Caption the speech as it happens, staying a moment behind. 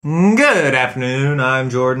Good afternoon, I'm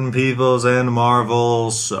Jordan Peebles, and Marvel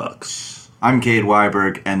sucks. I'm Cade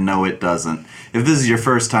Weiberg, and no, it doesn't. If this is your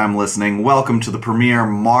first time listening, welcome to the premier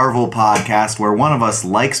Marvel podcast where one of us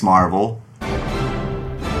likes Marvel.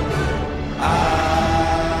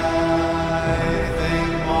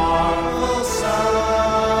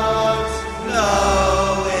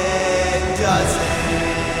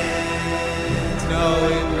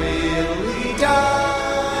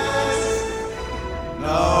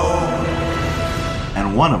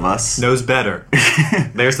 One of us knows better.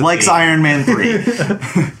 There's the likes theme. Iron Man 3.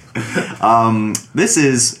 This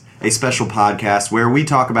is a special podcast where we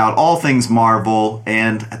talk about all things Marvel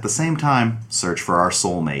and at the same time search for our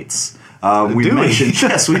soulmates.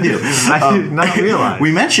 Yes, we do. I did not realize.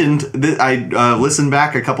 We mentioned that I listened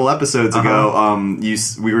back a couple episodes ago.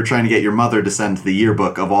 We were trying to get your mother to send the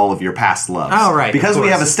yearbook of all of your past loves. Oh, right. Because we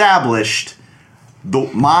have established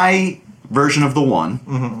my version of the one.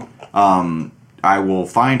 Mm-hmm. I will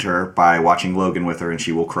find her by watching Logan with her, and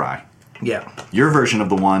she will cry. Yeah. Your version of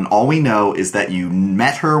the one, all we know is that you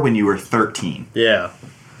met her when you were 13. Yeah.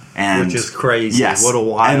 And which is crazy. Yes. What a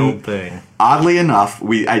wild thing. Oddly enough,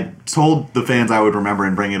 I told the fans I would remember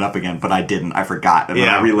and bring it up again, but I didn't. I forgot. And then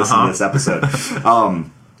I re-listened to this episode.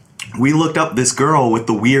 We looked up this girl with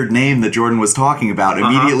the weird name that Jordan was talking about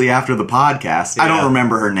immediately after the podcast. Yeah. I don't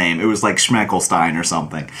remember her name. It was like Schmeckelstein or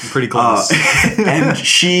something. Pretty close. And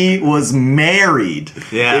she was married.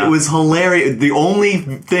 Yeah. It was hilarious. The only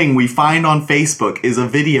thing we find on Facebook is a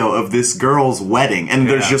video of this girl's wedding. And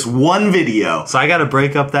there's just one video. So I got to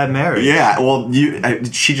break up that marriage. Yeah, well,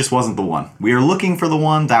 she just wasn't the one. We were looking for the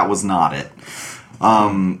one. That was not it.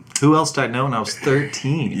 Who else did I know when I was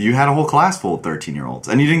 13? You had a whole class full of 13-year-olds.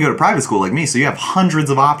 And you didn't go to private school like me, so you have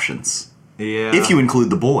hundreds of options. Yeah. If you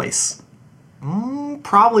include the boys.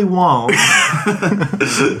 Probably won't.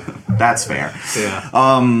 That's fair.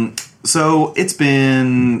 Yeah. So it's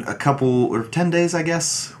been 10 days, I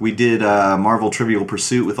guess. We did Marvel Trivial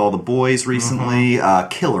Pursuit with all the boys recently.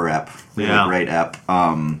 Killer ep. Really great ep.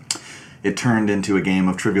 It turned into a game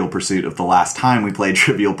of Trivial Pursuit of the last time we played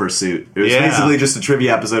Trivial Pursuit. It was basically just a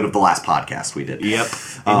trivia episode of the last podcast we did. Yep.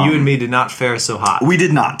 And you and me did not fare so hot. We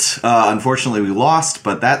did not. Unfortunately, we lost,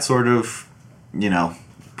 but that sort of,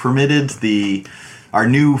 permitted our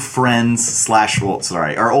new friends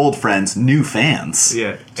our old friends, new fans.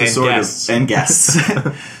 Yeah. And guests.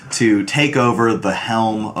 To take over the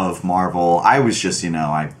helm of Marvel. I was just,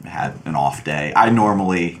 I had an off day. I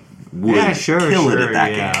normally would kill it at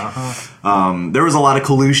that game. There was a lot of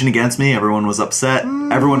collusion against me. Everyone was upset.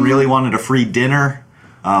 Everyone really wanted a free dinner,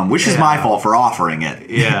 which is my fault for offering it.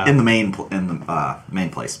 In the main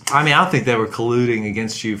place. I mean, I don't think they were colluding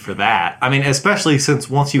against you for that. I mean, especially since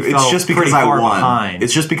once you fell pretty far behind.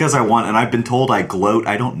 It's just because I won, and I've been told I gloat.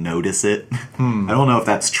 I don't notice it. I don't know if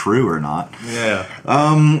that's true or not.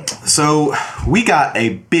 Yeah. So we got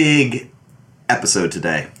a big episode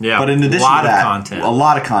today. Yeah, but in addition to that, content. A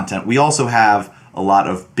lot of content. We also have a lot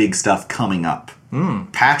of big stuff coming up.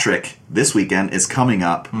 Patrick, this weekend, is coming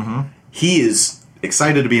up. He is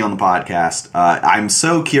excited to be on the podcast. I'm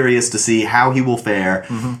so curious to see how he will fare,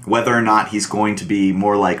 whether or not he's going to be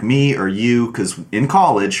more like me or you, because in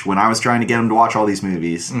college, when I was trying to get him to watch all these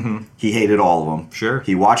movies, he hated all of them. Sure.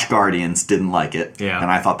 He watched Guardians, didn't like it, and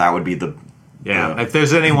I thought that would be the... if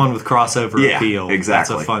there's anyone with crossover appeal,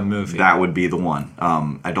 exactly. That's a fun movie. That would be the one.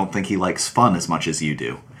 I don't think he likes fun as much as you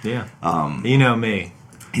do. Yeah. You know me.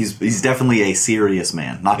 He's definitely a serious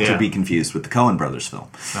man, not to be confused with the Coen Brothers film.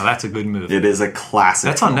 Now that's a good movie. It is a classic.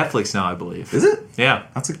 That's on Netflix now, I believe. Is it? Yeah.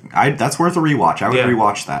 That's worth a rewatch. I would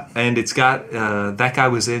rewatch that. And it's got that guy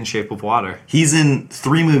was in Shape of Water. He's in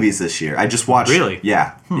 3 movies this year. I just watched. Really?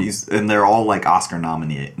 Yeah. And they're all like Oscar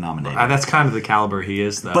nominated. That's kind of the caliber he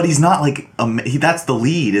is, though. But he's not like that's the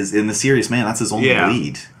lead is in The Serious Man. That's his only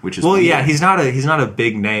lead, which is weird. Yeah. He's not a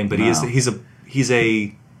big name, but he's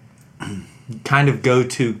a kind of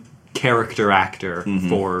go-to character actor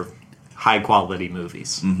for high quality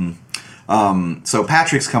movies. So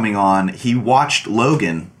Patrick's coming on. He watched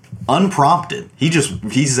Logan unprompted. He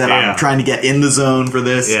said, I'm trying to get in the zone for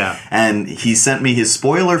this. Yeah. And he sent me his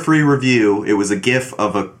spoiler-free review. It was a gif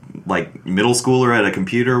of a middle schooler at a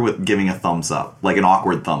computer with giving a thumbs up, like an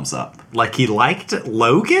awkward thumbs up. Like he liked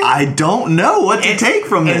Logan? I don't know what to take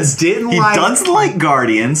from this. He doesn't like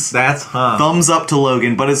Guardians. That's thumbs up to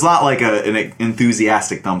Logan, but it's not like an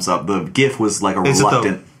enthusiastic thumbs up. The gif was like a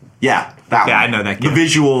reluctant. That one. I know that gif. The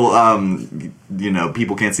visual,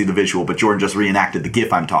 people can't see the visual, but Jordan just reenacted the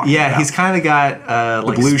gif I'm talking about. Yeah, he's kind of got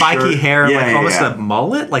like blue spiky shirt. hair, almost a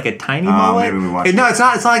mullet, like a tiny mullet. Maybe we watched No, it's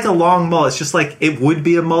not like a long mullet. It's just like it would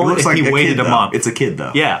be a mullet if he waited a month. It's a kid,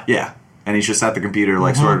 though. Yeah. Yeah. And he's just at the computer,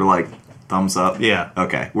 like, sort of like, thumbs up? Yeah.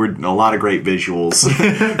 Okay. We're a lot of great visuals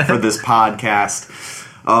for this podcast.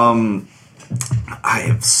 I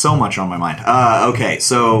have so much on my mind. Okay,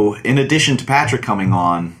 so in addition to Patrick coming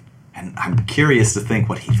on, and I'm curious to think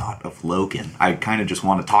what he thought of Logan. I kind of just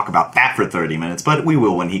want to talk about that for 30 minutes, but we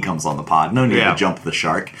will when he comes on the pod. No need to jump the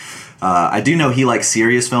shark. I do know he likes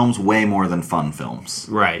serious films way more than fun films.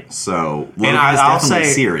 Right. So, Logan is definitely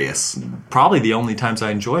serious. Probably the only times I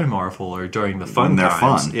enjoy Marvel are during the fun times. They're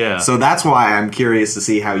fun. Yeah. So that's why I'm curious to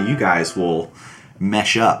see how you guys will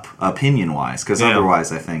mesh up opinion-wise, because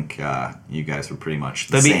otherwise I think you guys are pretty much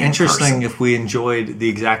the same That'd be interesting person. if we enjoyed the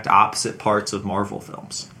exact opposite parts of Marvel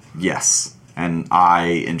films. Yes. And I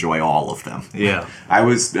enjoy all of them. Yeah. I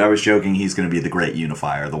was joking he's going to be the great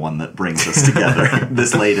unifier, the one that brings us together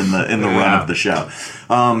this late in the run of the show.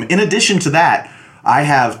 In addition to that, I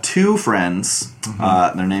have two friends.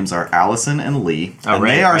 Their names are Allison and Lee. And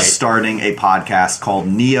they are starting a podcast called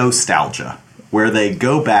Neostalgia, where they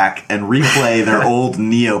go back and replay their old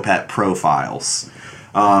Neopet profiles.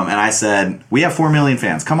 And I said, we have 4 million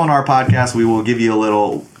fans. Come on our podcast. We will give you a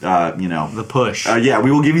little, the push.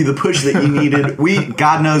 We will give you the push that you needed.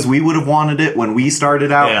 God knows we would have wanted it when we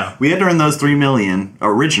started out. Yeah. We had to earn those 3 million,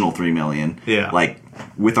 original 3 million, like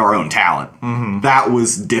with our own talent. That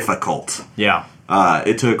was difficult. Yeah.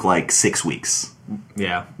 It took like 6 weeks.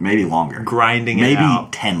 Yeah. Maybe longer. Grinding it out.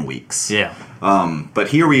 Maybe 10 weeks. Yeah. But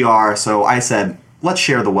here we are. So I said, let's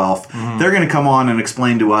share the wealth. They're going to come on and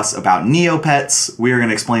explain to us about Neopets. We're going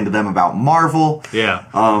to explain to them about Marvel. Yeah.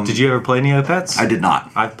 Did you ever play Neopets? I did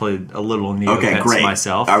not. I've played a little Neopets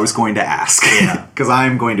myself. I was going to ask. Yeah. Because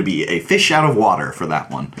I'm going to be a fish out of water for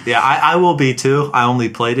that one. Yeah, I will be too. I only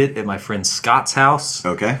played it at my friend Scott's house.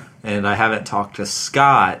 Okay. And I haven't talked to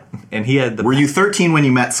Scott. And he had the... Were you 13 when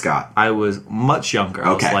you met Scott? I was much younger.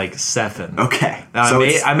 I was like 7. Okay. So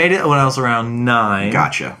I made it when I was around 9.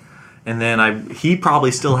 Gotcha. And then he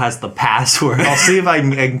probably still has the password. I'll see if I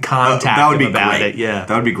can contact him about it. Yeah,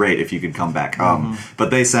 that would be great if you could come back.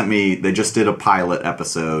 But they just did a pilot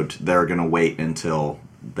episode. They're going to wait until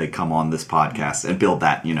they come on this podcast and build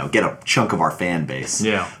that, get a chunk of our fan base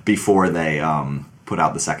before they put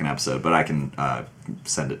out the second episode. But I can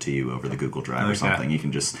send it to you over the Google Drive or something. You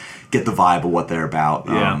can just get the vibe of what they're about.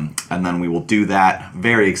 And then we will do that.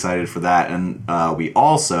 Very excited for that. And we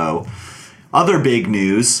also, other big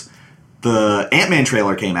news, the Ant-Man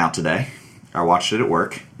trailer came out today. I watched it at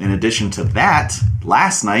work. In addition to that,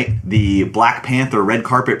 last night, the Black Panther red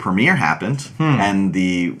carpet premiere happened, and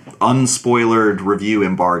the unspoilered review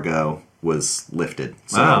embargo was lifted.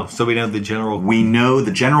 So we know the general... We know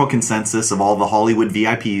the general consensus of all the Hollywood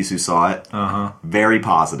VIPs who saw it. Very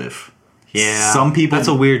positive. Yeah. Some people... That's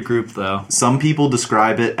a weird group, though. Some people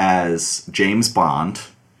describe it as James Bond.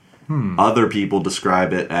 Other people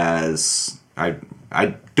describe it as...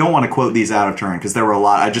 I don't want to quote these out of turn because there were a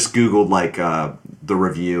lot. I just Googled the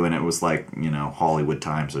review and it was like, Hollywood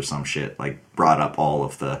Times or some shit, like brought up all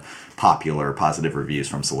of the popular positive reviews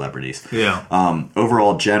from celebrities. Yeah.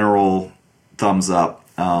 Overall general thumbs up.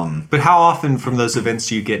 But how often from those events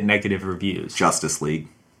do you get negative reviews? Justice League.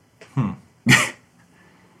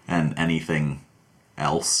 And anything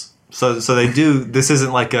else. So they do. This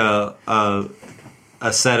isn't like a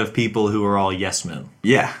set of people who are all yes men.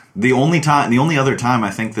 Yeah. The only other time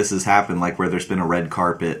I think this has happened, like where there's been a red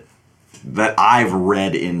carpet that I've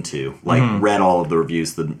read into, read all of the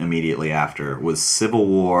reviews immediately after, was Civil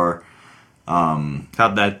War.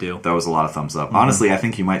 How'd that do? That was a lot of thumbs up. Honestly, I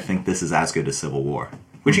think you might think this is as good as Civil War,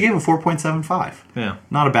 which you gave a 4.75. Yeah.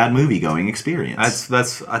 Not a bad movie going experience.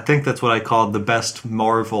 I think that's what I called the best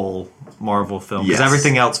Marvel film, because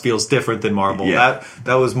everything else feels different than Marvel. Yeah.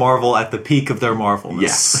 That was Marvel at the peak of their Marvelness.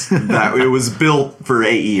 Yes. It was built for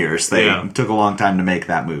 8 years. They took a long time to make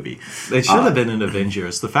that movie. It should have been an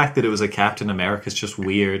Avengers. The fact that it was a Captain America is just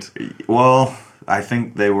weird. Well, I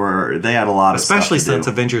think they had a lot of stuff especially since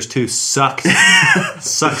Avengers 2 sucked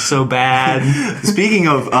so bad. Speaking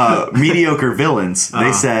of mediocre villains,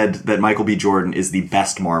 they said that Michael B. Jordan is the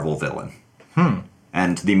best Marvel villain.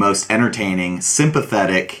 And the most entertaining,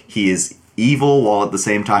 sympathetic. He is evil while at the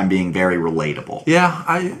same time being very relatable.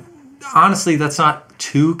 Yeah, honestly, that's not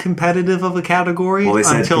too competitive of a category. Well, they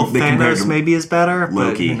said until Thanos maybe is better.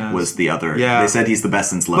 Loki was the other. Yeah. They said he's the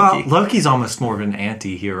best since Loki. Well, Loki's almost more of an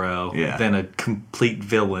anti-hero than a complete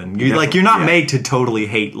villain. You're not made to totally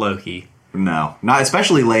hate Loki. No, not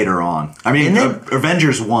especially later on. I mean,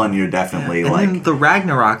 Avengers 1, you're definitely and then the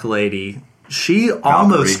Ragnarok lady, she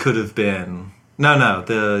almost could have been... No,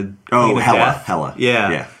 the Hela.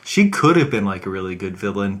 Yeah. She could have been like a really good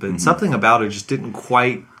villain, but something about her just didn't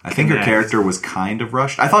quite I think her character was kind of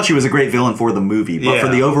rushed. I thought she was a great villain for the movie, but for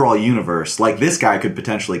the overall universe, like, this guy could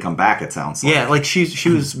potentially come back, it sounds like. Yeah, like, she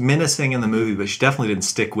was menacing in the movie, but she definitely didn't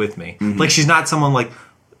stick with me. Mm-hmm. Like, she's not someone like,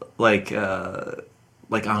 I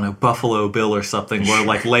don't know, Buffalo Bill or something, where,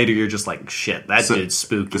 like, later you're just like, shit, that dude's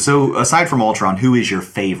spooky. So, aside from Ultron, who is your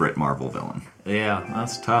favorite Marvel villain? Yeah,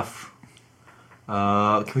 that's tough.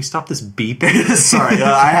 Can we stop this beeping? Sorry,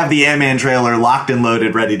 I have the Ant-Man trailer locked and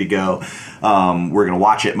loaded, ready to go. We're going to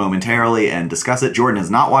watch it momentarily and discuss it. Jordan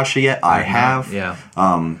has not watched it yet. I have. Yeah.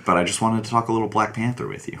 But I just wanted to talk a little Black Panther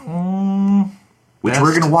with you. Which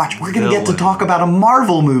we're going to watch. We're going to get to talk about a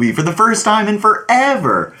Marvel movie for the first time in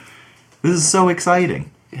forever. This is so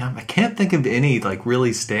exciting. Yeah, I can't think of any, like,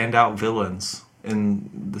 really standout villains in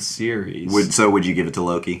the series. Would you give it to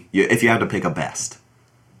Loki? If you had to pick a best.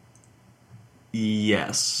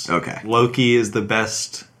 Yes. Okay. Loki is the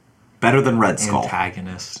best. Better than Red Skull.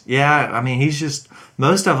 Antagonist. Yeah, I mean, he's just...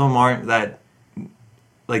 Most of them aren't that...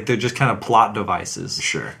 Like, they're just kind of plot devices.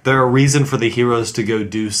 Sure. They're a reason for the heroes to go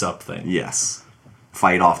do something. Yes.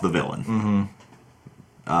 Fight off the villain.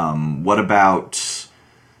 Mm-hmm. What about...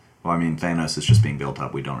 Well, I mean, Thanos is just being built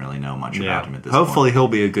up. We don't really know much about him at this point. Hopefully he'll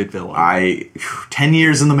be a good villain. 10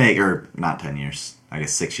 years in the making, or not 10 years, I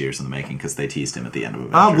guess 6 years in the making, because they teased him at the end of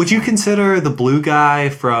Avengers. Would you consider the blue guy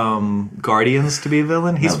from Guardians to be a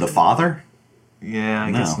villain? He's the father? Yeah,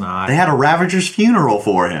 I guess not. They had a Ravager's funeral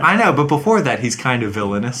for him. I know, but before that, he's kind of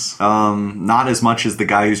villainous. Not as much as the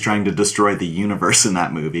guy who's trying to destroy the universe in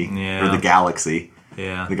that movie. Yeah. Or the galaxy.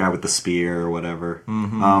 Yeah. The guy with the spear or whatever.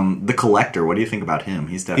 Mm-hmm. The Collector, what do you think about him?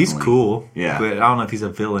 He's cool. Yeah. But I don't know if he's a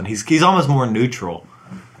villain. He's almost more neutral.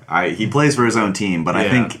 He plays for his own team, but I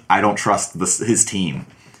think I don't trust his team.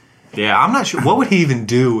 Yeah, I'm not sure. What would he even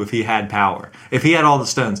do if he had power? If he had all the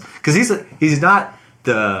stones? Because he's not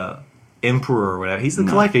the emperor or whatever. He's the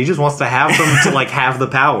collector. He just wants to have them to, like, have the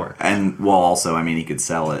power. And, well, also, I mean, he could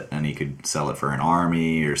sell it, and he could sell it for an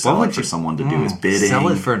army or sell it for someone to do his bidding. Sell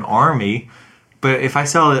it for an army? But if I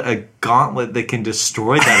sell a gauntlet that can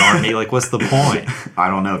destroy that army, like, what's the point? I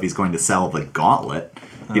don't know if he's going to sell the gauntlet.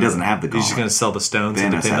 He doesn't have the gauntlet. He's just going to sell the stones Thanos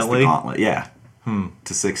independently? has the gauntlet, yeah.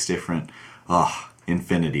 To 6 different...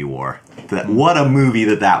 Infinity War. What a movie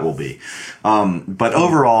that will be. But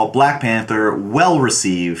overall, Black Panther, well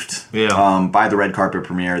received by the red carpet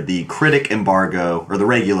premiere. The critic embargo, or the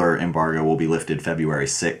regular embargo, will be lifted February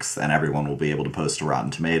 6th, and everyone will be able to post to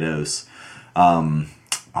Rotten Tomatoes.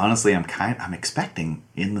 Honestly, I'm expecting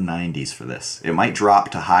in the 90s for this. It might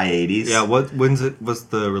drop to high 80s. Yeah, what's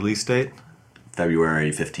the release date?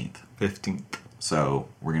 February 15th. 15th. So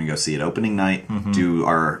we're going to go see it opening night, do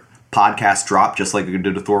our podcast drop just like we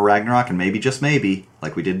did with Thor Ragnarok, and maybe, just maybe,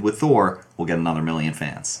 like we did with Thor, we'll get another 1 million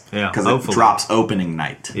fans. Yeah, because it drops opening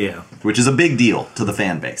night. Yeah. Which is a big deal to the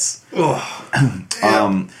fan base.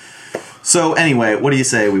 So anyway, what do you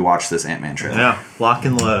say we watch this Ant-Man trailer? Yeah, lock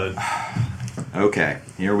and load. Okay,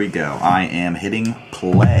 here we go. I am hitting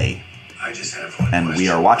play. I just have one and question. We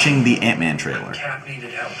are watching the Ant-Man trailer. Cap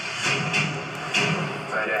needed help.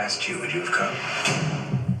 If I'd asked you, would you have come?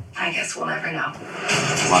 I guess we'll never know.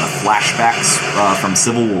 A lot of flashbacks from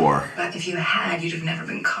Civil War. But if you had, you'd have never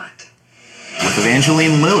been caught. With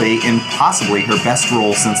Evangeline Lilly in possibly her best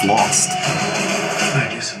role since Lost.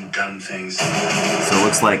 I do some dumb things. So it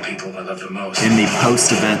looks like people I love the most. In the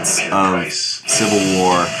post-events of Civil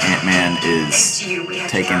War, Ant-Man is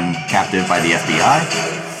taken captive by the FBI.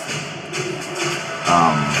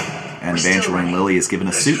 And Evangeline Lilly is given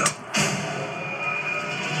a suit.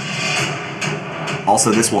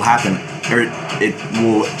 Also, this will happen, or it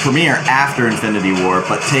will premiere after Infinity War,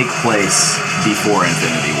 but take place before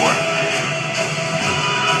Infinity War.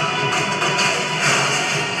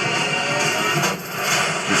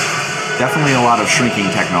 There's definitely a lot of shrinking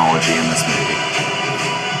technology in this movie.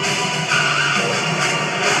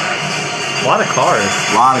 A lot of cars.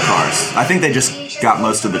 A lot of cars. I think they just got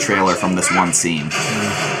most of the trailer from this one scene.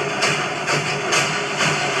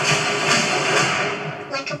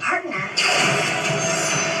 Like a partner.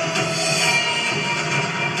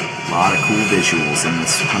 A lot of cool visuals in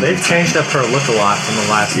this. They've changed up her look a lot from the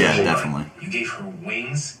last one. Yeah, definitely. You gave her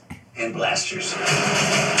wings and blasters.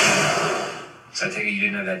 So I take it you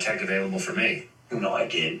didn't have that tech available for me. No, I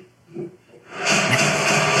did. Aura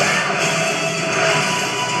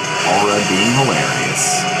being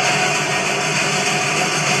hilarious.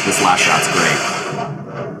 This last shot's great.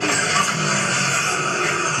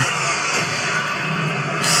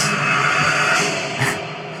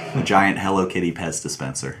 The giant Hello Kitty Pez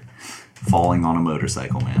dispenser falling on a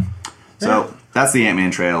motorcycle, man. So, that's the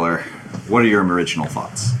Ant-Man trailer. What are your original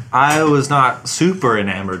thoughts? I was not super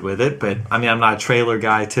enamored with it, but I mean, I'm not a trailer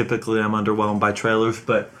guy. Typically, I'm underwhelmed by trailers,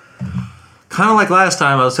 but kind of like last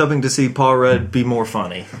time, I was hoping to see Paul Rudd be more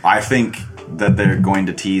funny. I think that they're going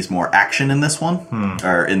to tease more action in this one,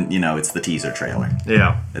 or it's the teaser trailer.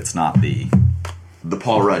 Yeah, it's not the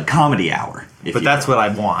Paul Rudd comedy hour. But that's what I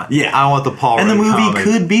want. Yeah, I want the Paul Rudd and the movie comedy.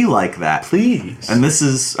 could be like that. Please. And this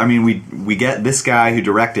is, I mean, we get this guy who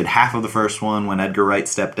directed half of the first one when Edgar Wright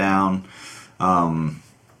stepped down.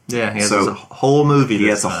 Yeah, he has a whole movie. He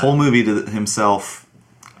has a whole movie to himself.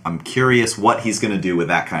 I'm curious what he's going to do with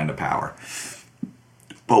that kind of power.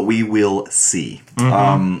 But we will see.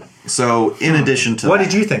 So, in addition to what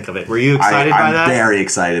did you think of it? Were you excited by that? I'm very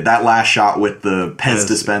excited. That last shot with the Pez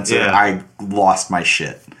dispenser, yeah. I lost my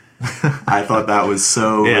shit. I thought that was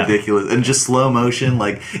so ridiculous. And just slow motion.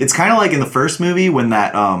 Like, it's kind of like in the first movie when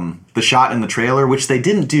that, the shot in the trailer, which they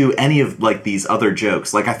didn't do any of, like, these other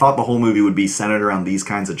jokes. Like, I thought the whole movie would be centered around these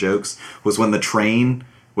kinds of jokes, was when the train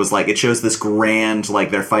was like, it shows this grand, like,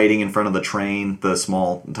 they're fighting in front of the train, the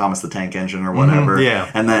small Thomas the Tank Engine or whatever. Yeah.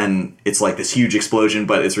 And then it's like this huge explosion,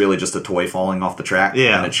 but it's really just a toy falling off the track.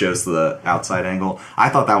 Yeah. And it shows the outside angle. I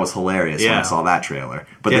thought that was hilarious when I saw that trailer.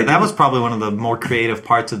 But that was probably one of the more creative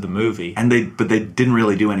parts of the movie. And they didn't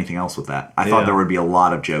really do anything else with that. I thought there would be a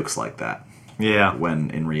lot of jokes like that. Yeah. When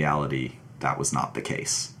in reality, that was not the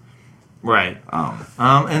case. Right.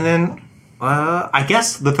 And then I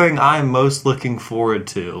guess the thing I'm most looking forward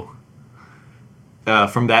to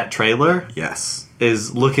from that trailer,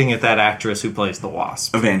 is looking at that actress who plays the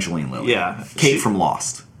Wasp, Evangeline Lilly. Yeah, Kate from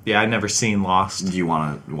Lost. Yeah, I'd never seen Lost. Do you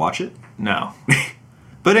want to watch it? No.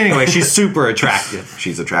 But anyway, she's super attractive.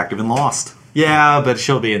 She's attractive in Lost. Yeah, but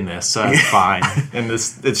she'll be in this, so that's fine. And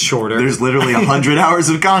it's shorter. There's literally 100 hours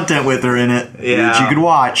of content with her in it that you could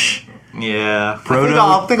watch. Yeah.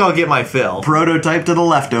 I think I'll get my fill. Prototype to The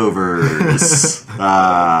Leftovers.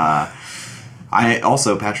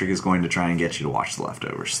 Patrick is going to try and get you to watch The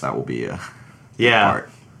Leftovers. That will be a part.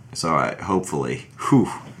 So hopefully. Whew.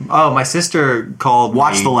 Oh, my sister called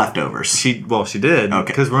Watch me. The Leftovers. She did. Okay.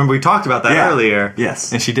 Because remember we talked about that earlier.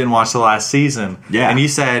 Yes. And she didn't watch the last season. Yeah. And you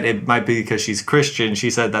said it might be because she's Christian. She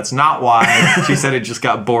said that's not why. She said it just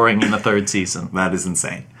got boring in the third season. That is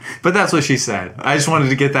insane. But that's what she said. I just wanted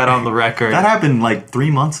to get that on the record. That happened like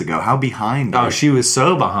 3 months ago. How behind? Oh, she was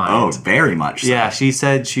so behind. Oh, very much so. Yeah, she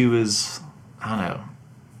said she was, I don't know.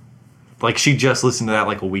 Like, she just listened to that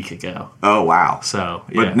like a week ago. Oh, wow. So,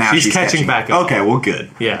 but now she's catching back up. Okay, well,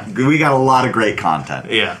 good. Yeah. We got a lot of great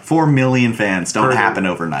content. Yeah. 4 million fans don't happen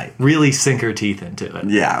overnight. Really sink her teeth into it.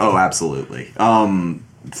 Yeah, oh, absolutely.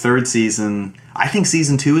 Third season, I think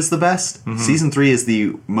season 2 is the best. Mm-hmm. Season 3 is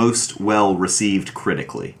the most well-received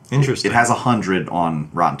critically. Interesting. It has 100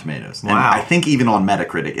 on Rotten Tomatoes. Wow. And I think even on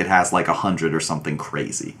Metacritic, it has like 100 or something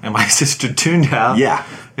crazy. And my sister tuned out. Yeah.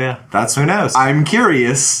 Yeah. That's who knows. I'm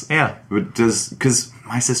curious. Yeah. Because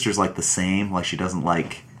my sister's like the same. Like, she doesn't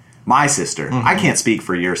like... My sister. Mm-hmm. I can't speak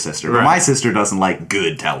for your sister, but my sister doesn't like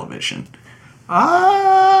good television.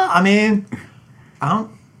 I mean, I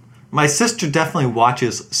don't... My sister definitely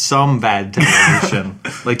watches some bad television.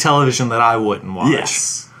 Like television that I wouldn't watch.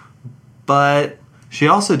 Yes. But she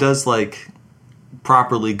also does, like,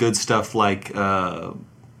 properly good stuff like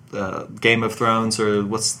Game of Thrones, or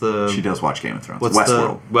what's the... She does watch Game of Thrones.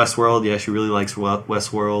 Westworld. Westworld, yeah, she really likes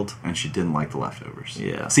Westworld. And she didn't like The Leftovers.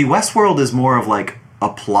 Yeah. See, Westworld is more of, like, a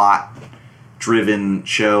plot-driven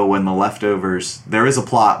show, when The Leftovers... There is a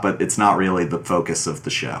plot, but it's not really the focus of the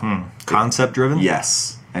show. Concept-driven?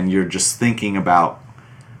 Yes. And you're just thinking about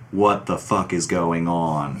what the fuck is going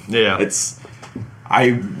on. Yeah.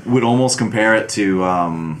 I would almost compare it to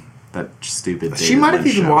that stupid... She might have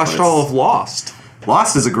even watched all of Lost.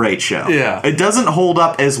 Lost is a great show. Yeah. It doesn't hold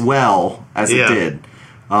up as well as it did.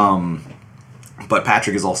 But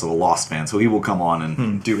Patrick is also a Lost fan, so he will come on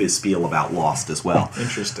and do his spiel about Lost as well.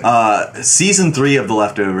 Interesting. Season 3 of The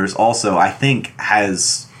Leftovers also, I think,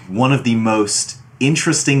 has one of the most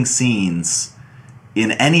interesting scenes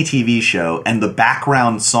in any TV show, and the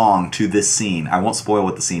background song to this scene, I won't spoil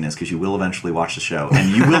what the scene is because you will eventually watch the show,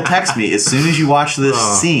 and you will text me as soon as you watch this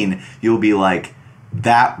scene, you'll be like,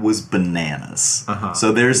 that was bananas.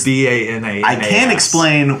 So there's... B-A-N-A-N-A-S. I can't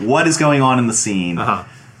explain what is going on in the scene,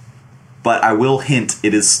 but I will hint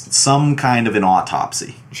it is some kind of an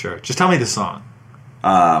autopsy. Sure. Just tell me the song.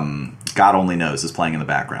 God Only Knows is playing in the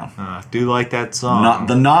background. Do like that song. Not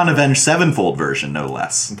the non-Avenged Sevenfold version, no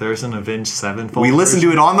less. There's an Avenged Sevenfold We listened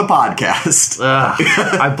to it on the podcast.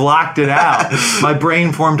 I blocked it out. My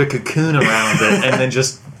brain formed a cocoon around it and then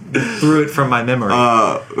just threw it from my memory.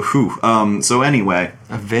 So anyway,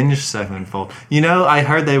 Avenged Sevenfold. You know, I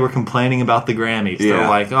heard they were complaining about the Grammys. Yeah. They're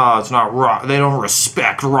like, oh, it's not rock. They don't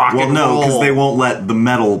respect rock and roll. Well, no, because they won't let the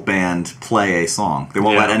metal band play a song. They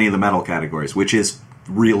won't let any of the metal categories, which is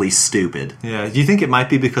really stupid. Yeah. Do you think it might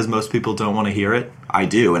be because most people don't want to hear it? I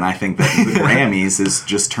do, and I think that the Grammys is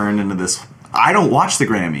just turned into this. I don't watch the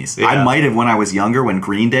Grammys. Yeah. I might have when I was younger, when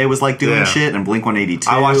Green Day was like doing shit, and Blink-182.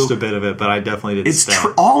 I watched a bit of it, but I definitely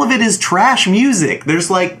didn't. All of it is trash music. There's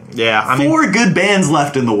like four good bands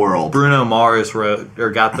left in the world. Bruno Mars wrote or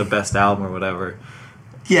got the best album or whatever.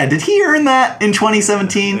 Yeah, did he earn that in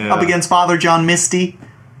 2017 up against Father John Misty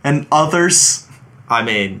and others? I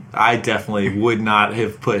mean, I definitely would not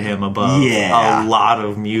have put him above a lot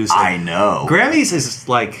of music. I know. Grammys is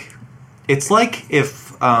like, it's like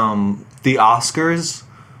if the Oscars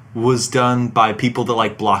was done by people that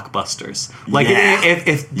like blockbusters. Like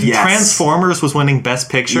if Transformers was winning Best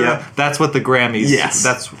Picture, that's what the Grammys. Yes,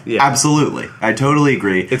 that's absolutely. I totally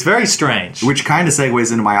agree. It's very strange. Which kind of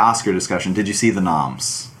segues into my Oscar discussion. Did you see the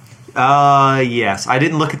noms? Yes. I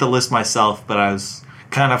didn't look at the list myself, but I was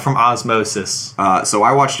kind of from osmosis. So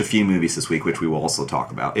I watched a few movies this week, which we will also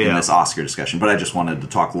talk about in this Oscar discussion. But I just wanted to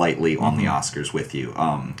talk lightly on the Oscars with you,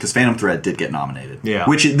 because Phantom Thread did get nominated. Yeah.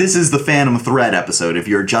 Which this is the Phantom Thread episode. If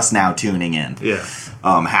you're just now tuning in. Yeah.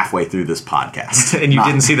 Halfway through this podcast. And you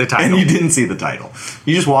didn't see the title. And you didn't see the title.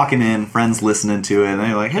 You're just walking in, friends listening to it, and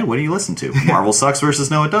they're like, hey, what do you listen to? Marvel sucks versus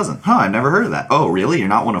No, it doesn't. Huh, I've never heard of that. Oh, really? You're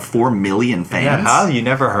not one of 4 million fans? Yeah, how? You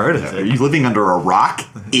never heard of it? Are you living under a rock,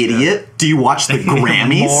 idiot? Do you watch the Grammys?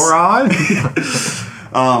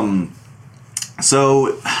 Moron?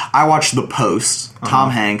 So, I watched The Post. Tom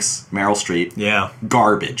Hanks, Meryl Streep. Yeah.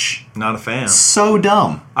 Garbage. Not a fan. So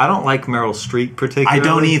dumb. I don't like Meryl Streep particularly. I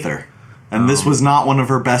don't either. And this was not one of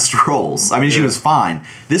her best roles. I mean, she was fine.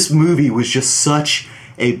 This movie was just such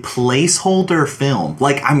a placeholder film.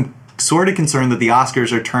 Like, I'm sort of concerned that the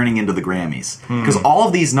Oscars are turning into the Grammys. Because all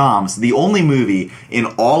of these noms, the only movie in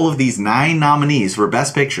all of these 9 nominees for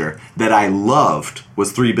Best Picture that I loved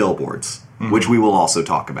was 3 Billboards. Which we will also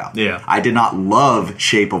talk about. Yeah. I did not love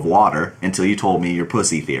Shape of Water until you told me your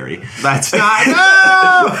pussy theory. That's not...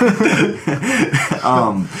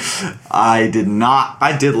 I did not...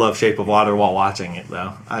 I did love Shape of Water while watching it,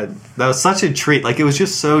 though. That was such a treat. Like, it was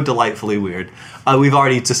just so delightfly weird. We've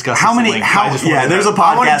already discussed there's a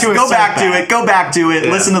podcast. Go back to it.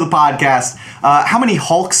 Listen to the podcast. How many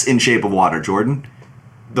Hulks in Shape of Water, Jordan?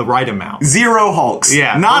 The right amount. 0 Hulks.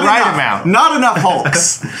 Yeah, not the right amount. Not enough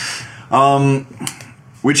Hulks.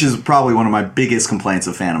 Which is probably one of my biggest complaints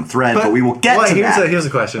of Phantom Thread, but we will get to that. Here's a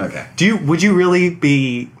question. Okay. Would you really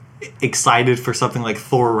be excited for something like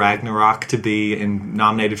Thor Ragnarok to be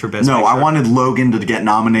nominated for Best Picture? No, I wanted Logan to get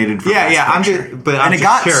nominated for Best Picture. I'm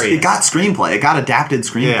just curious. It got screenplay. It got adapted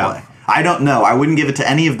screenplay. Yeah. I don't know. I wouldn't give it to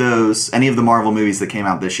any of the Marvel movies that came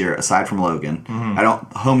out this year, aside from Logan.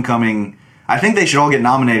 Homecoming... I think they should all get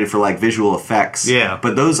nominated for like visual effects. Yeah.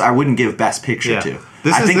 But those I wouldn't give Best Picture to.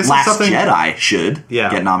 I think Last Jedi should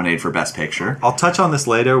get nominated for Best Picture. I'll touch on this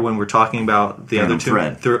later when we're talking about the Phantom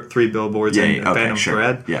other 2 3 Billboards and Phantom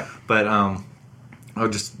Thread. Yeah. But I'll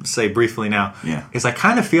just say briefly now. Yeah. Is I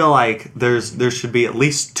kind of feel like there should be at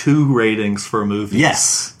least 2 ratings for movies.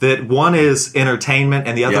 Yes. That one is entertainment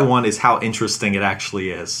and the other one is how interesting it actually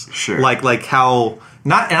is. Sure. Like how...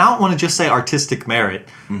 and I don't want to just say artistic merit,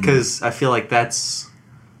 because I feel like that's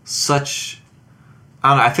such... I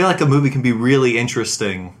don't know, I feel like a movie can be really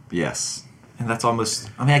interesting. Yes. And that's almost...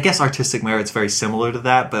 I mean, I guess artistic merit's very similar to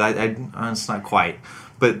that, but it's not quite.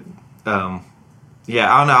 But,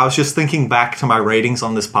 yeah, I don't know. I was just thinking back to my ratings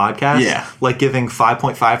on this podcast. Yeah. Like giving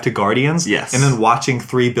 5.5 to Guardians. Yes. And then watching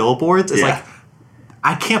 3 Billboards. It's like,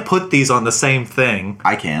 I can't put these on the same thing.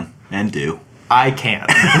 I can, and do. I can't.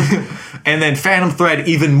 And then Phantom Thread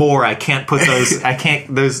even more. I can't put those. I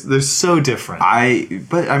can't. They're so different.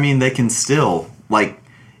 But I mean, they can still, like,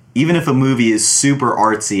 even if a movie is super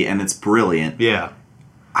artsy and it's brilliant. Yeah.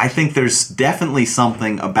 I think there's definitely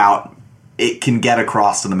something about it can get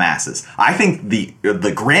across to the masses. I think the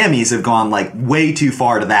Grammys have gone like way too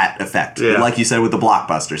far to that effect. Yeah. Like you said with the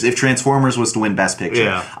blockbusters. If Transformers was to win Best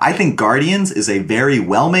Picture, I think Guardians is a very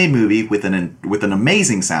well-made movie with an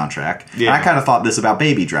amazing soundtrack. Yeah. And I kind of thought this about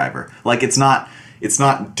Baby Driver. Like it's not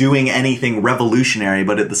doing anything revolutionary,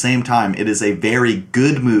 but at the same time, it is a very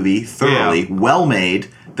good movie, thoroughly well-made.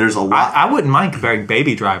 There's a lot. I wouldn't mind comparing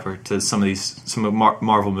Baby Driver to some of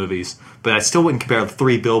Marvel movies, but I still wouldn't compare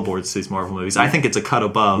 3 Billboards to these Marvel movies. I think it's a cut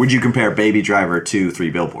above. Would you compare Baby Driver to 3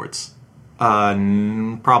 Billboards?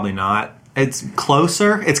 Probably not. It's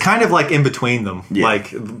closer. It's kind of like in between them. Yeah.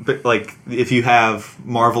 Like if you have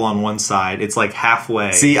Marvel on one side, it's like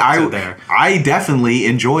halfway. See, there. I definitely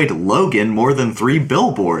enjoyed Logan more than 3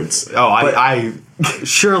 Billboards. Oh, I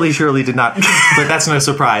surely did not. But that's no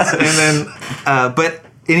surprise. And then, but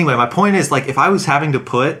anyway, my point is, like, if I was having to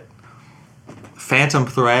put Phantom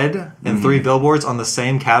Thread and 3 Billboards on the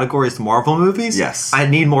same category as the Marvel movies, yes, I'd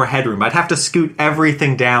need more headroom. I'd have to scoot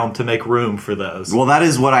everything down to make room for those. Well, that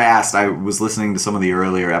is what I asked. I was listening to some of the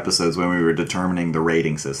earlier episodes when we were determining the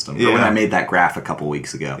rating system. Yeah. Or when I made that graph a couple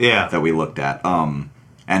weeks ago that we looked at.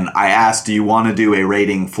 And I asked, do you want to do a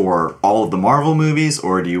rating for all of the Marvel movies,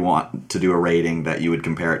 or do you want to do a rating that you would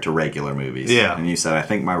compare it to regular movies? Yeah. And you said, I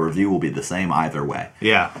think my review will be the same either way.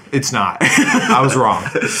 Yeah, it's not. I was wrong.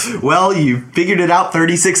 Well, you figured it out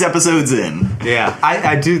 36 episodes in. Yeah,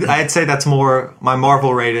 I'd say that's more, my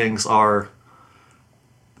Marvel ratings are,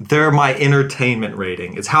 they're my entertainment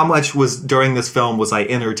rating. It's how much during this film was I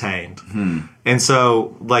entertained. And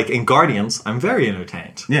so, like, in Guardians, I'm very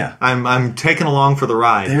entertained. Yeah. I'm taken along for the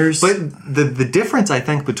ride. But the difference, I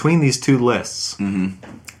think, between these two lists,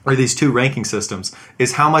 or these two ranking systems,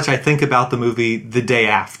 is how much I think about the movie the day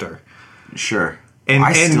after. Sure. And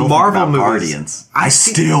Marvel movies, Guardians. I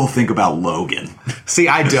still think about Logan. See,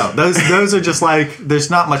 I don't. Those are just like, there's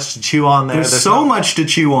not much to chew on there. There's so much to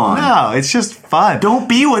chew on. No, it's just fun. Don't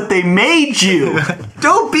be what they made you.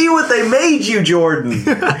 Don't be what they made you, Jordan.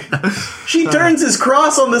 She turns his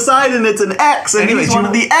cross on the side and it's an X, and he's one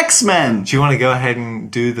of the X-Men. Do you want to go ahead and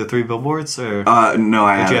do the 3 Billboards? Or no,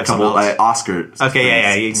 I have a couple Oscars. Okay,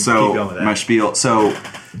 yeah, you can keep going with that. My spiel. So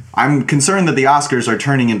I'm concerned that the Oscars are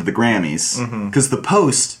turning into the Grammys, because the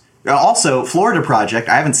Post, also Florida Project,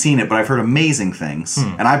 I haven't seen it, but I've heard amazing things,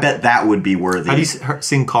 and I bet that would be worthy. Have you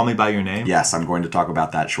seen Call Me By Your Name? Yes, I'm going to talk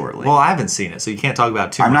about that shortly. Well, I haven't seen it, so you can't talk about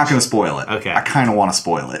it too much. I'm not going to spoil it. Okay. I kind of want to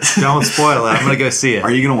spoil it. Don't spoil it. I'm going to go see it.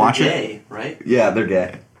 Are you going to watch they're it? gay, right? Yeah, they're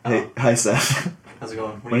gay. Hey, hi, Seth. How's it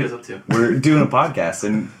going? What are you guys up to? We're doing a podcast,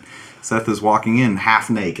 and Seth is walking in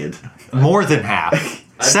half naked. More than half.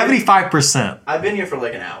 75%. I've been here for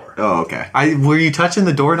like an hour. Oh, okay. Were you touching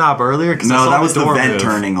the doorknob earlier? No, that was the vent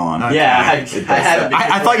turning on. Okay. Yeah,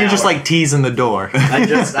 I thought you were just like teasing the door. I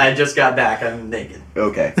just got back. I'm naked.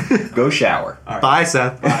 Okay. Go shower. Right. Bye,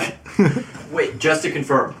 Seth. Bye. Wait, just to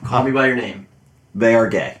confirm, Call Me By Your Name. They are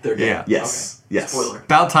gay. They're gay. Yeah. Yes. Okay. Yes. Spoiler.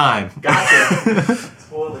 About time. Gotcha.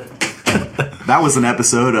 Spoiler. That was an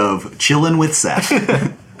episode of Chillin' with Seth.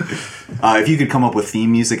 If you could come up with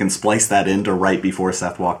theme music and splice that into right before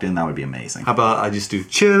Seth walked in, that would be amazing. How about I just do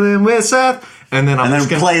Chillin' with Seth, and then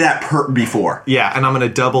play that before. Yeah, and I'm gonna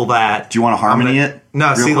double that. Do you want to harmony it?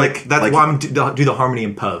 No, see, quick? That's why I'm do the harmony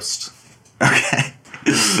in post. Okay.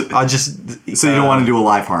 I'll just so you don't want to do a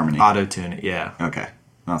live harmony? Auto tune it, yeah. Okay,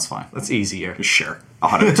 that's fine. That's easier. Sure,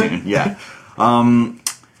 auto tune, yeah.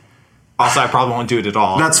 Also, I probably won't do it at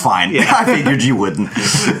all. That's fine. Yeah. I figured you wouldn't.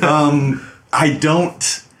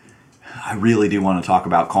 I really do want to talk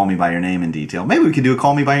about Call Me By Your Name in detail. Maybe we could do a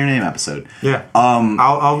Call Me By Your Name episode. Yeah.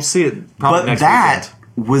 I'll see it probably next weekend. But that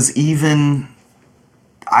was even...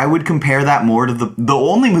 I would compare that more to the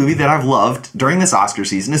only movie that I've loved during this Oscar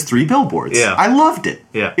season is 3 Billboards. Yeah. I loved it.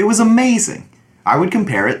 Yeah. It was amazing. I would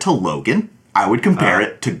compare it to Logan. I would compare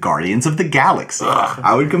it to Guardians of the Galaxy.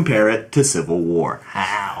 I would compare it to Civil War.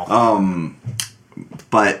 How?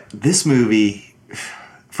 But this movie,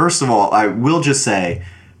 first of all, I will just say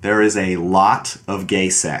there is a lot of gay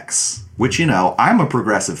sex, which, you know, I'm a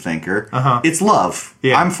progressive thinker. It's love.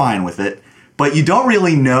 Yeah. I'm fine with it. But you don't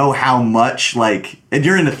really know how much, like, and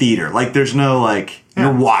you're in a theater. Like, there's no, like,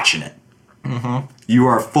 you're watching it. You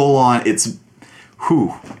are full on,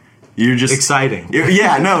 you're just... exciting.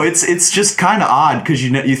 Yeah, no, it's just kind of odd because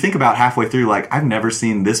you think about halfway through, like, I've never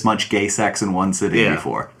seen this much gay sex in one sitting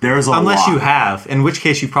before. There's a lot. Unless you have, in which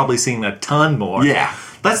case you've probably seen a ton more. Yeah.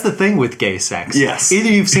 That's the thing with gay sex. Yes. Either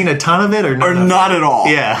you've seen a ton of it or not at all.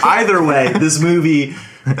 Yeah. Either way, this movie,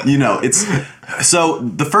 you know, it's... So,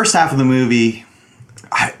 the first half of the movie,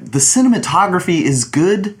 the cinematography is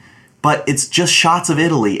good, but it's just shots of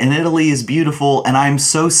Italy, and Italy is beautiful, and I'm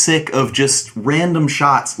so sick of just random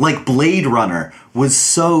shots. Like Blade Runner was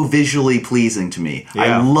so visually pleasing to me. Yeah.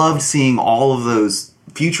 I loved seeing all of those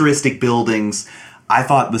futuristic buildings. I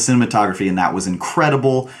thought the cinematography in that was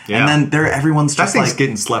incredible. Yeah. And then everyone's just that thing's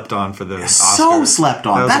getting slept on for the Oscars. So slept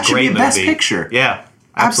on. That should be a Best Picture. Yeah,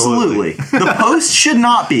 absolutely. The Post should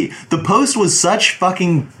not be. The Post was such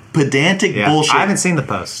fucking pedantic bullshit. I haven't seen The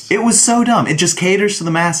Post. It was so dumb. It just caters to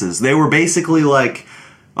the masses. They were basically like,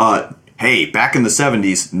 hey, back in the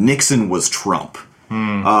 70s, Nixon was Trump.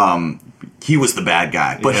 he was the bad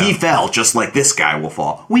guy, but he fell just like this guy will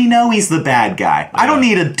fall. We know he's the bad guy. I don't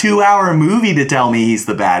need a 2-hour movie to tell me he's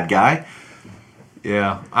the bad guy.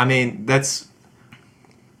 Yeah, I mean, that's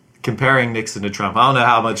comparing Nixon to Trump. I don't know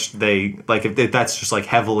how much they, like, if that's just, like,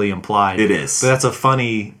 heavily implied. It is. But that's a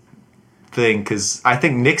funny thing, because I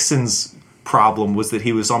think Nixon's problem was that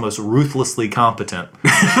he was almost ruthlessly competent.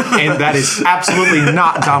 And that is absolutely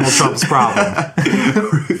not Donald Trump's problem.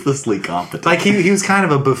 Ruthlessly competent. Like, he was kind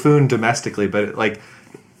of a buffoon domestically, but, like,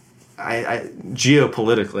 I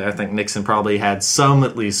geopolitically, I think Nixon probably had some,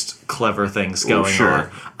 at least, clever things going on.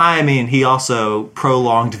 I mean, he also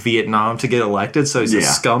prolonged Vietnam to get elected, so he's a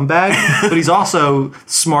scumbag. But he's also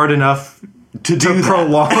smart enough to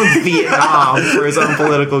prolong Vietnam for his own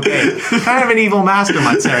political gain. Kind of an evil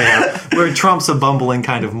mastermind scenario, where Trump's a bumbling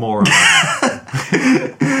kind of moron.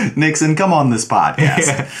 Nixon, come on this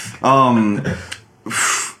podcast.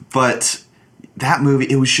 But that movie,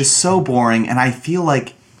 it was just so boring, and I feel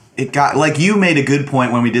like it got, like, you made a good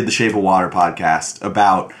point when we did the Shape of Water podcast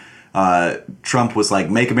about Trump was like,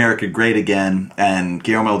 make America great again, and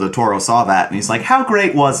Guillermo del Toro saw that, and he's like, how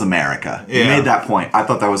great was America? You made that point. I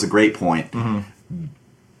thought that was a great point.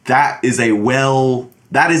 That is a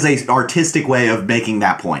artistic way of making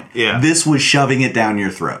that point. This was shoving it down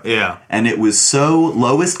your throat. And it was so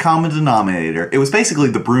lowest common denominator. It was basically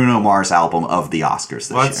the Bruno Mars album of the Oscars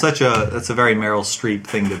this year. That's a very Meryl Streep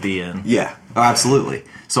thing to be in. Yeah, absolutely.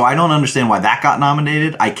 So I don't understand why that got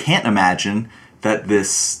nominated. I can't imagine that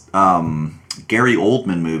this Gary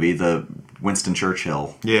Oldman movie, the Winston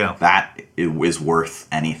Churchill, that is worth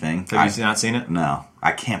anything. Have you not seen it? No.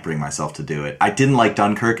 I can't bring myself to do it. I didn't like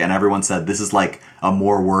Dunkirk, and everyone said this is like a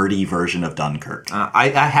more wordy version of Dunkirk. I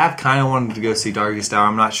have kind of wanted to go see Darkest Hour.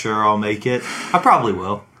 I'm not sure I'll make it. I probably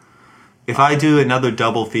will. If I do another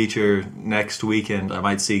double feature next weekend, I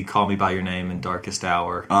might see Call Me By Your Name and Darkest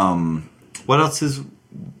Hour. What else is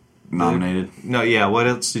nominated? What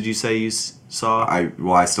else did you say you saw?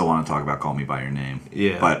 I still want to talk about Call Me By Your Name.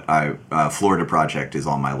 Yeah. But Florida Project is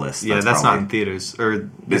on my list. That's not in theaters. Or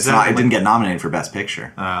it's not. It didn't get nominated for Best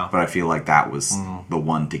Picture. But I feel like that was the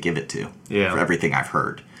one to give it to. For everything I've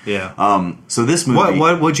heard. So this movie.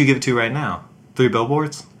 What would you give it to right now? 3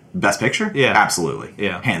 Billboards? Best Picture? Yeah. Absolutely.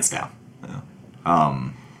 Yeah. Hands down. Yeah.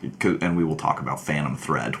 And we will talk about Phantom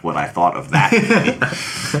Thread, what I thought of that movie.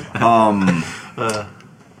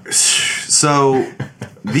 So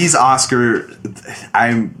these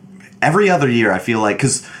every other year I feel like,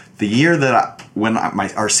 because the year that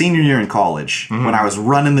our senior year in college, when I was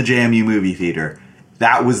running the JMU movie theater,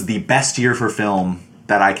 that was the best year for film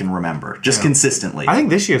that I can remember, just consistently. I think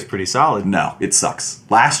this year's pretty solid. No, it sucks.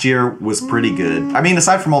 Last year was pretty good. I mean,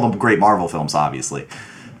 aside from all the great Marvel films, obviously.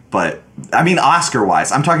 But, I mean,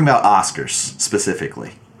 Oscar-wise, I'm talking about Oscars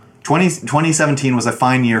specifically. 2017 was a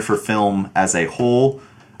fine year for film as a whole.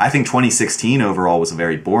 I think 2016 overall was a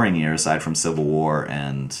very boring year, aside from Civil War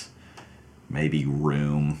and maybe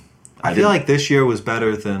Room. I feel like this year was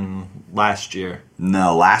better than last year.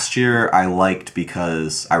 No, last year I liked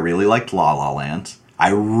because I really liked La La Land. I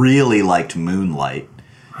really liked Moonlight.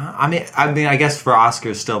 I mean, I guess for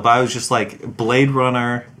Oscars still, but I was just like Blade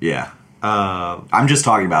Runner. Yeah. I'm just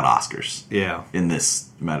talking about Oscars. Yeah. In this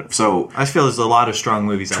matter. So I feel there's a lot of strong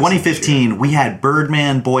movies. 2015, we had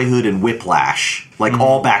Birdman, Boyhood, and Whiplash,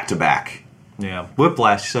 all back to back. Yeah,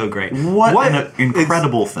 Whiplash, so great. What an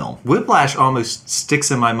incredible film. Whiplash almost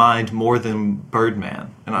sticks in my mind more than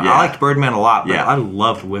Birdman. And I liked Birdman a lot, but I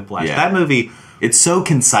loved Whiplash. Yeah. That movie... It's so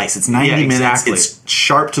concise. It's 90 minutes. It's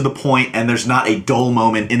sharp to the point, and there's not a dull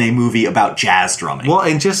moment in a movie about jazz drumming. Well,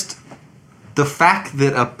 and just the fact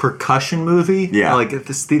that a percussion movie, like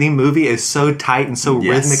this theme movie, is so tight and so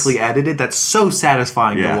rhythmically edited, that's so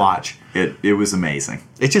satisfying to watch. It was amazing.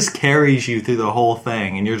 It just carries you through the whole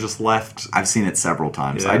thing, and you're just left... I've seen it several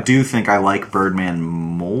times. I do think I like Birdman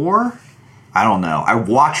more. I don't know. I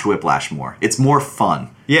watched Whiplash more. It's more fun.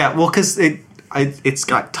 Yeah, well, because it's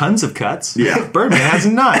got tons of cuts. Yeah. Birdman has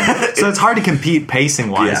none. So it's hard to compete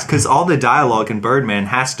pacing-wise, because all the dialogue in Birdman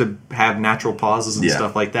has to have natural pauses and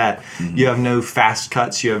stuff like that. Mm-hmm. You have no fast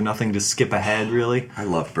cuts. You have nothing to skip ahead, really. I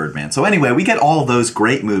love Birdman. So anyway, we get all those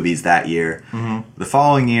great movies that year. Mm-hmm. The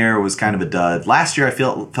following year was kind of a dud. Last year I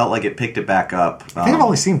felt like it picked it back up. I think I've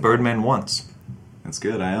only seen Birdman once. That's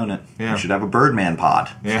good. I own it. Yeah. We should have a Birdman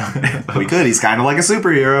pod. Yeah. We could. He's kind of like a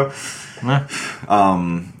superhero. Yeah.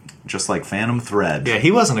 Just like Phantom Thread. Yeah,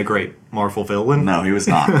 he wasn't a great Marvel villain. No, he was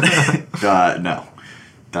not. No.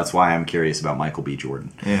 That's why I'm curious about Michael B.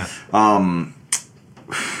 Jordan. Yeah.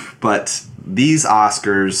 But these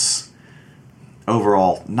Oscars,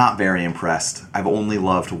 overall, not very impressed. I've only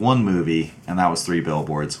loved one movie, and that was 3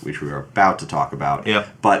 Billboards, which we are about to talk about. Yep.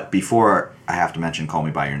 But before, I have to mention Call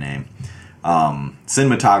Me By Your Name.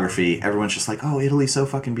 Cinematography, everyone's just like, oh, Italy's so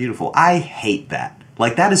fucking beautiful. I hate that.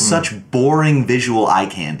 Like, that is such boring visual eye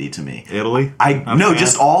candy to me. Italy? No,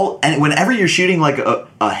 just all... And whenever you're shooting, like,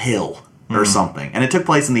 a hill or something, and it took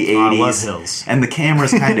place in the 80s. I love hills. And the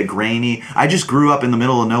camera's kind of grainy. I just grew up in the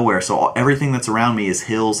middle of nowhere, so everything that's around me is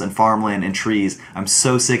hills and farmland and trees. I'm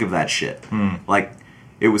so sick of that shit. Like,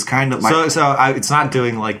 it was kind of... it's not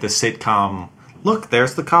doing, like, the sitcom... Look,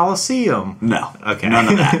 there's the Colosseum. No. Okay. None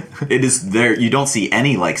of that. It is there. You don't see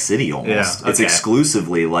any, like, city almost. Yeah, okay. It's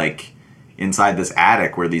exclusively, like, inside this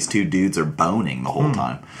attic where these 2 dudes are boning the whole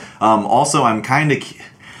time. Also, I'm kind of...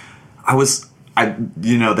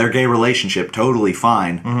 their gay relationship, totally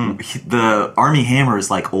fine. The Armie Hammer is,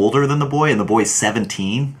 like, older than the boy, and the boy's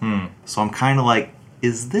 17. So I'm kind of like,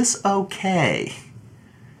 is this okay?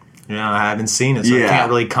 Yeah, I haven't seen it, so I can't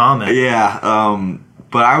really comment. Yeah,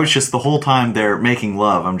 but I was just, the whole time they're making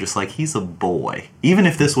love, I'm just like, he's a boy. Even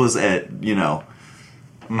if this was if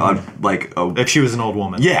she was an old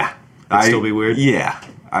woman. Yeah. It'd still be weird? Yeah.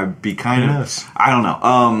 I'd be kind of... Yes. I don't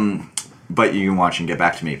know. But you can watch and get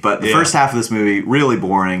back to me. But the first half of this movie, really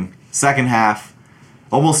boring. Second half,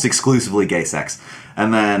 almost exclusively gay sex.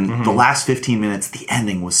 And then the last 15 minutes, the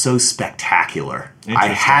ending was so spectacular. I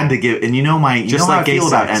had to give... And you know how I feel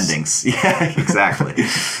about endings. Yeah, exactly.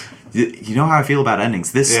 You know how I feel about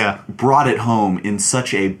endings. This brought it home in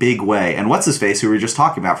such a big way. And what's-his-face, who we were just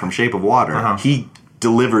talking about from Shape of Water, he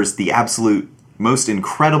delivers the absolute most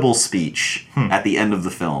incredible speech at the end of the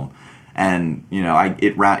film. And,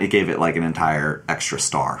 it gave it like an entire extra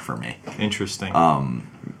star for me. Interesting.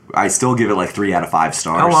 I still give it like 3 out of 5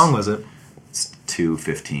 stars. How long was it? It's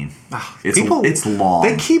 2:15. It's long.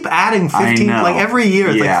 They keep adding 15, like every year,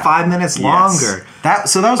 it's like 5 minutes longer.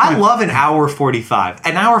 I love an hour 45.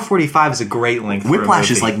 An hour 45 is a great length. Whiplash for a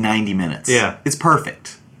movie. is like 90 minutes. Yeah. It's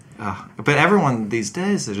perfect. But everyone these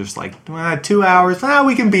days is just like 2 hours.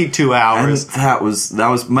 We can beat 2 hours. And that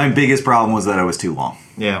was my biggest problem, was that it was too long.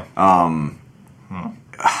 Yeah.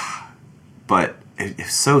 But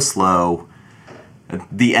it's so slow.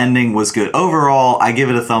 The ending was good. Overall, I give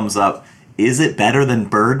it a thumbs up. Is it better than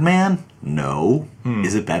Birdman? No.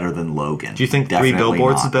 Is it better than Logan? Do you think Definitely 3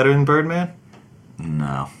 Billboards not. is better than Birdman?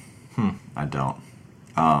 No. I don't.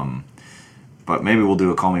 But maybe we'll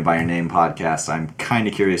do a Call Me By Your Name podcast. I'm kind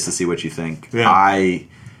of curious to see what you think. Yeah.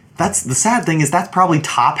 That's the sad thing, is that's probably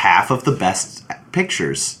top half of the best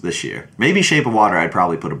pictures this year. Maybe Shape of Water I'd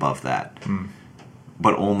probably put above that.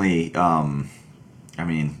 But only,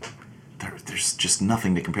 there's just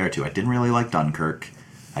nothing to compare to. I didn't really like Dunkirk.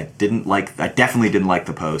 I definitely didn't like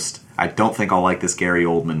The Post. I don't think I'll like this Gary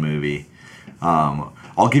Oldman movie.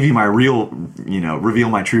 I'll give you my reveal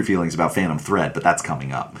my true feelings about Phantom Thread, but that's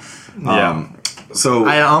coming up. So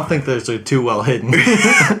I don't think those are too well hidden.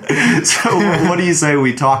 So what do you say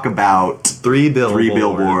we talk about 3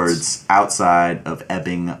 billboards outside of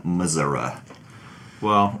Ebbing, Missouri?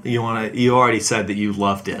 Well, you already said that you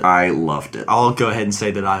loved it. I loved it. I'll go ahead and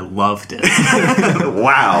say that I loved it.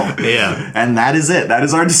 Wow. Yeah. And that is it. That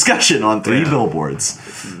is our discussion on 3 billboards.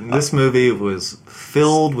 This movie was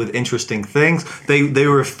filled with interesting things. They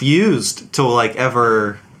refused to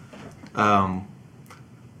ever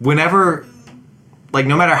whenever,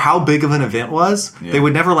 no matter how big of an event was, they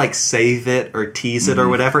would never save it or tease it or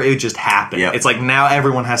whatever. It would just happen. Yep. It's now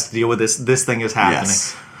everyone has to deal with this. This thing is happening.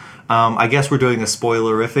 Yes. I guess we're doing a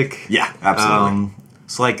spoilerific. Yeah, absolutely.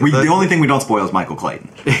 So the only thing we don't spoil is Michael Clayton.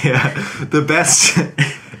 Yeah, the best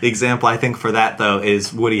example I think for that though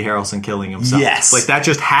is Woody Harrelson killing himself. Yes, that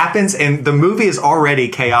just happens, and the movie is already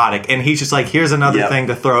chaotic, and he's just here's another thing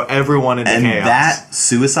to throw everyone into chaos. And that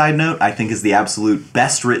suicide note, I think, is the absolute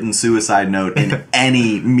best written suicide note in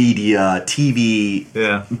any media, TV,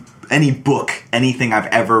 any book, anything I've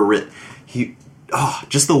ever written.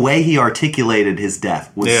 Just the way he articulated his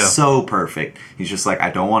death was so perfect. He's just I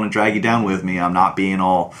don't want to drag you down with me. I'm not being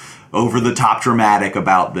all over the top dramatic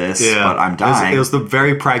about this, but I'm dying. It was the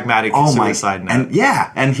very pragmatic suicide note.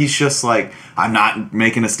 And he's just I'm not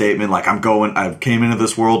making a statement I came into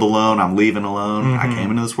this world alone, I'm leaving alone. Mm-hmm. I came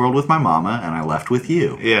into this world with my mama, and I left with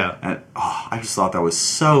you. Yeah. And I just thought that was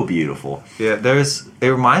so beautiful. Yeah, it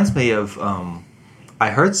reminds me of, I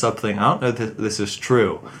heard something, I don't know if this is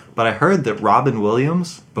true, but I heard that Robin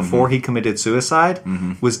Williams, before he committed suicide,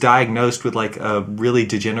 was diagnosed with a really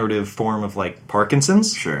degenerative form of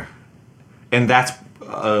Parkinson's. Sure. And that's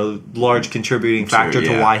a large contributing factor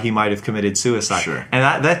to why he might have committed suicide. Sure.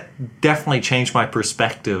 And that definitely changed my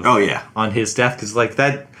perspective on his death, because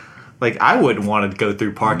Like, I wouldn't want to go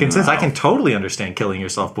through Parkinson's. I can totally understand killing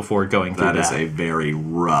yourself before going through that. That is a very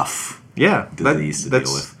rough disease to deal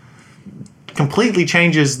with. Completely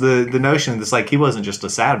changes the notion that it's like he wasn't just a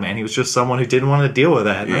sad man. He was just someone who didn't want to deal with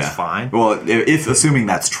that. And that's fine. Well, if assuming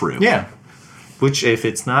that's true. Yeah. Which, if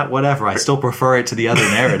it's not, whatever. I still prefer it to the other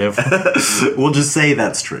narrative. We'll just say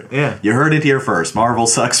that's true. Yeah. You heard it here first. Marvel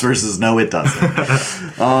sucks versus no, it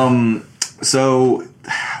doesn't. So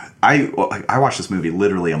I watched this movie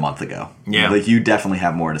literally a month ago. Yeah. Like, you definitely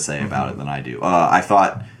have more to say about it than I do. I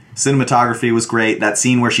thought cinematography was great. That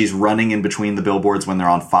scene where she's running in between the billboards when they're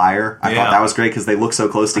on fire, I thought that was great because they look so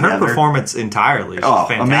close together. Her performance entirely is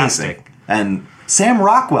fantastic. Amazing. And Sam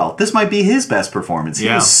Rockwell, this might be his best performance. He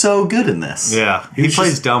was so good in this. Yeah, he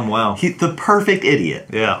plays dumb well. The perfect idiot.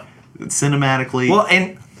 Yeah. Cinematically. Well,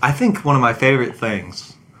 and I think one of my favorite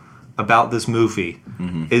things about this movie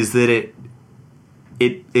is that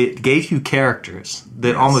it gave you characters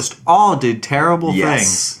that almost all did terrible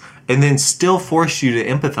things and then still forced you to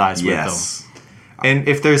empathize with them. And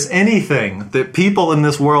if there's anything that people in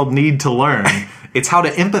this world need to learn, it's how to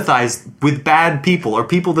empathize with bad people or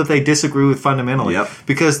people that they disagree with fundamentally.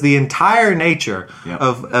 Because the entire nature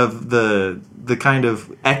of the kind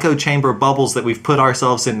of echo chamber bubbles that we've put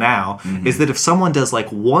ourselves in now is that if someone does like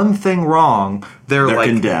one thing wrong, they're like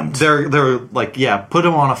condemned. They're like, put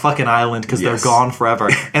them on a fucking island because they're gone forever.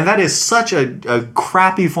 And that is such a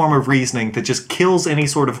crappy form of reasoning that just kills any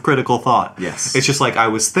sort of critical thought. Yes. It's just like, I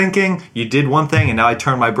was thinking, you did one thing, and now I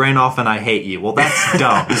turn my brain off and I hate you. Well, that's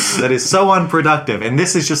dumb. That is so unproductive. And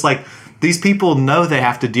this is just like, these people know they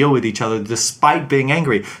have to deal with each other despite being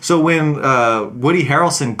angry. So when Woody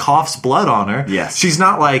Harrelson coughs blood on her, she's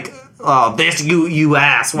not like, oh, this you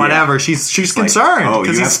ass, whatever. She's concerned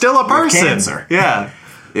because he's still a person. Cancer. Yeah.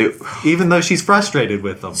 Even though she's frustrated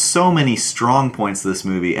with them. So many strong points to this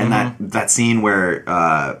movie. And that scene where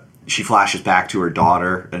she flashes back to her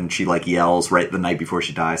daughter and she like yells right the night before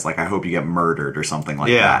she dies, like, I hope you get murdered or something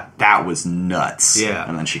like that. That was nuts. Yeah.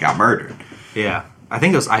 And then she got murdered. Yeah. I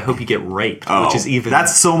think it was, I hope you get raped, which is even...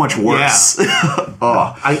 That's so much worse.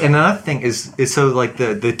 Yeah. And another thing is so, like,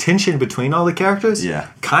 the tension between all the characters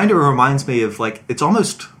kind of reminds me of, like, it's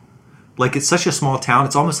almost... Like, it's such a small town,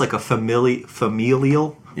 it's almost like a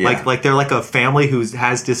familial... Yeah. Like they're like a family who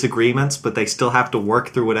has disagreements, but they still have to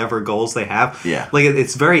work through whatever goals they have. Yeah. Like,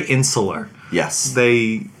 it's very insular. Yes.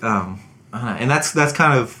 They... and that's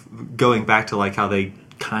kind of going back to, like, how they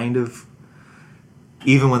kind of...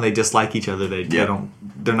 Even when they dislike each other,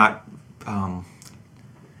 they're not,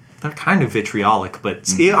 they're kind of vitriolic,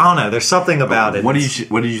 but I don't know, there's something about it. What did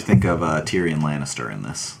you think of Tyrion Lannister in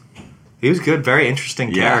this? He was good, very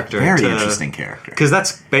interesting character. Very interesting character. Because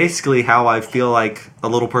that's basically how I feel like a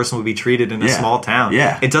little person would be treated in a small town.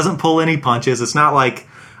 Yeah. It doesn't pull any punches. It's not like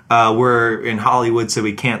we're in Hollywood so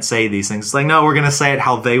we can't say these things. It's like, no, we're going to say it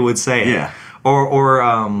how they would say it. Yeah.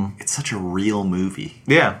 Or it's such a real movie.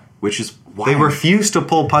 Yeah. Which is why they refuse to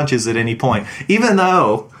pull punches at any point, even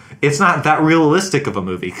though it's not that realistic of a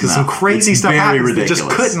movie. Because some crazy stuff happens that just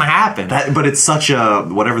couldn't happen. But it's such a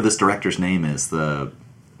whatever this director's name is.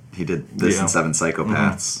 He did this in Seven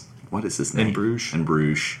Psychopaths. What is his name? In Bruges. In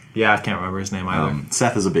Bruges. Yeah, I can't remember his name either.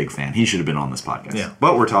 Seth is a big fan. He should have been on this podcast. Yeah.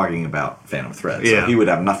 But we're talking about Phantom Thread, so he would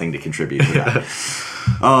have nothing to contribute to that.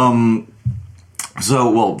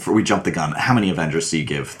 We jumped the gun. How many Avengers do you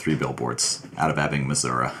give 3 Billboards out of Ebbing,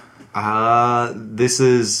 Missouri? This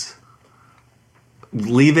is...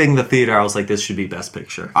 Leaving the theater, I was like, this should be Best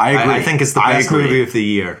Picture. I agree. I think it's the best movie of the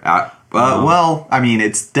year. Well, I mean,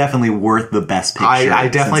 it's definitely worth the Best Picture. I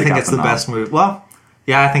definitely think it's the best movie. Well,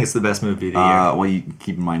 yeah, I think it's the best movie of the year. Well, you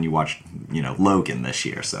keep in mind you watched, Logan this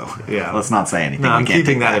year, so let's not say anything. No, I'm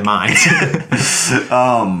keeping that in mind.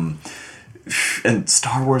 And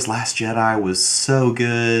Star Wars Last Jedi was so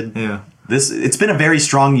good. Yeah. It's been a very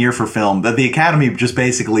strong year for film that the Academy just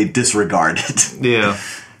basically disregarded. Yeah.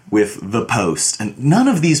 With The Post. And none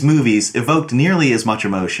of these movies evoked nearly as much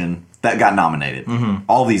emotion that got nominated. Mm-hmm.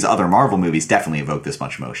 All these other Marvel movies definitely evoked this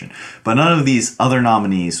much emotion. But none of these other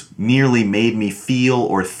nominees nearly made me feel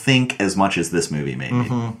or think as much as this movie made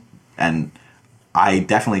me. And I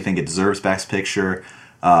definitely think it deserves Best Picture.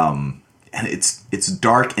 And it's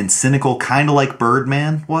dark and cynical, kind of like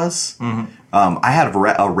Birdman was. I had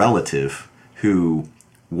a relative who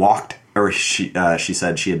walked, or she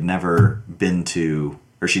said she had never been to...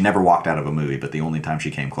 Or she never walked out of a movie, but the only time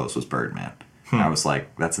she came close was Birdman. I was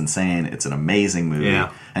like, that's insane. It's an amazing movie.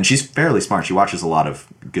 Yeah. And she's fairly smart. She watches a lot of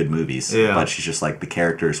good movies. Yeah. But she's just like, the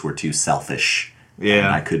characters were too selfish. Yeah. And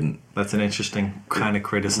I couldn't... That's an interesting kind of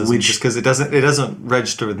criticism. Just because it doesn't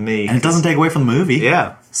register with me. And it doesn't take away from the movie.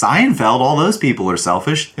 Yeah. Seinfeld, all those people are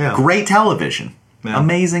selfish. Yeah. Great television. Yeah.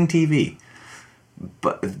 Amazing TV.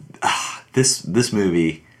 But this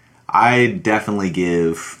movie, I definitely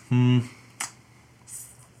give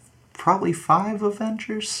probably 5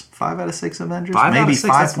 Avengers. 5 out of 6 Avengers. 5 maybe out of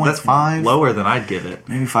 6, 5.5. that's lower than I'd give it.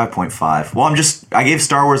 Maybe 5.5. Well, I gave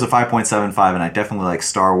Star Wars a 5.75, and I definitely like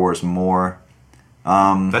Star Wars more.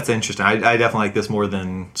 That's interesting. I definitely like this more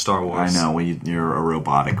than Star Wars. I know. Well, you're a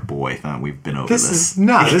robotic boy. We've been over this. This is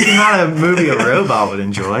not a movie a robot would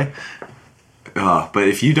enjoy. But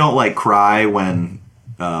if you don't like cry when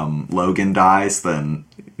Logan dies, then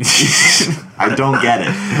I don't get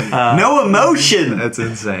it. No emotion. That's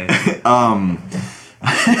insane.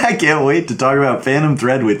 I can't wait to talk about Phantom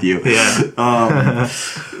Thread with you. Yeah.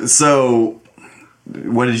 So,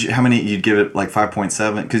 what did you? How many you'd give it? Like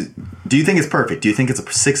 5.7? Because do you think it's perfect? Do you think it's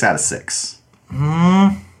a 6 out of 6?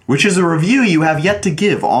 Which is a review you have yet to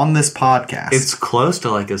give on this podcast. It's close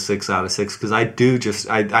to like a 6 out of 6 because I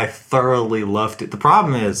thoroughly loved it. The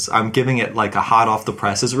problem is I'm giving it like a hot off the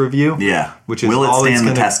presses review. Yeah. Which is will it always stand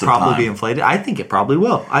the going test to of probably time? be inflated. I think it probably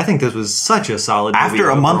will. I think this was such a solid movie. After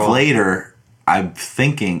a overall. month later, I'm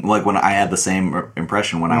thinking, like when I had the same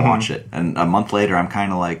impression when I watched it. And a month later, I'm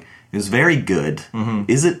kind of like, it was very good.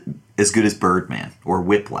 Is it as good as Birdman or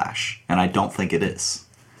Whiplash? And I don't think it is.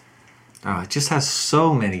 Oh, it just has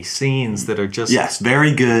so many scenes that are just... Yes,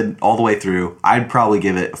 very good all the way through. I'd probably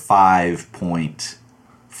give it a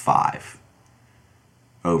 5.5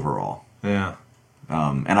 overall. Yeah.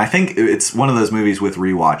 And I think it's one of those movies with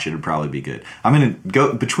rewatch, it would probably be good. I'm going to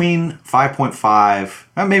go between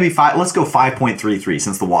 5.5, maybe 5. Let's go 5.33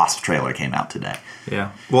 since the Wasp trailer came out today.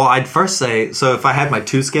 Yeah. Well, I'd first say, so if I had my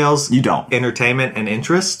 2 scales... You don't. Entertainment and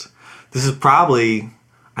interest, this is probably...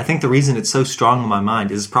 I think the reason it's so strong in my mind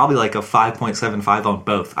is probably like a 5.75 on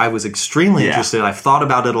both. I was extremely interested. I've thought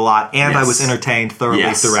about it a lot, and I was entered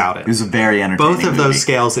thoroughly throughout it. It was a very entertaining Both of movie. those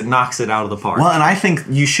scales, it knocks it out of the park. Well, and I think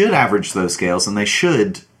you should average those scales, and they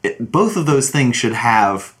should. Both of those things should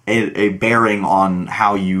have a bearing on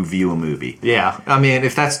how you view a movie. Yeah. I mean,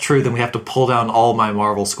 if that's true, then we have to pull down all my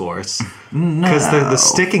Marvel scores. Because the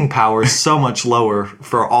sticking power is so much lower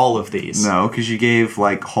for all of these. No, because you gave,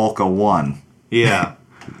 like, Hulk a 1. Yeah.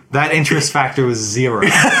 That interest factor was 0.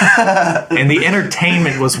 And the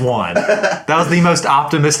entertainment was 1. That was the most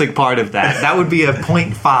optimistic part of that. That would be a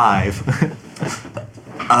 0.5.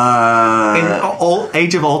 In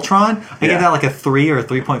Age of Ultron, I gave that like a 3 or a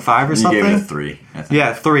 3.5 or something. You gave it a 3, I think.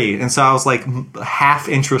 Yeah, 3. And so I was like half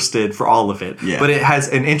interested for all of it. Yeah. But it has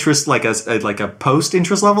an interest, like a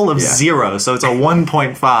post-interest level of 0. So it's a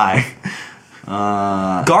 1.5.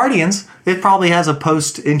 Guardians, it probably has a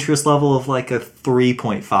post-interest level of like a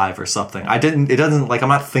 3.5 or something. It doesn't, like, I'm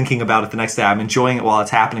not thinking about it the next day. I'm enjoying it while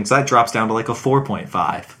it's happening, so that drops down to like a 4.5.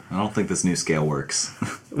 I don't think this new scale works.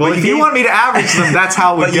 Well, if you want me to average them, that's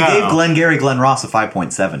how it would but go. you gave Glenn Ross a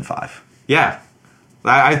 5.75. Yeah.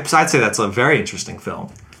 I'd say that's a very interesting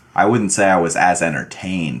film. I wouldn't say I was as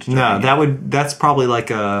entertained. No, that's probably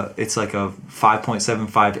like it's like a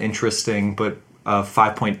 5.75 interesting, but a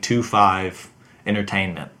 5.25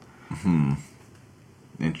 entertainment.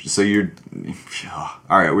 So you're...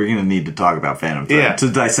 All right, we're going to need to talk about Phantom Thread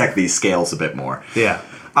to dissect these scales a bit more. Yeah.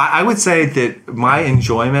 I would say that my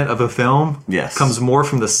enjoyment of a film comes more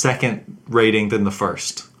from the second rating than the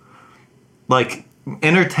first. Like,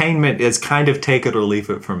 entertainment is kind of take it or leave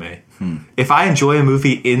it for me. If I enjoy a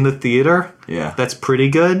movie in the theater, that's pretty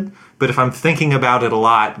good. But if I'm thinking about it a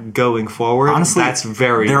lot going forward, honestly, that's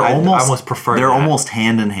very... I almost prefer They're that. almost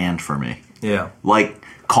hand in hand for me. Yeah. Like,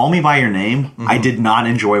 Call Me By Your Name, I did not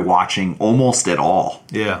enjoy watching almost at all.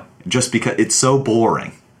 Yeah. Just because it's so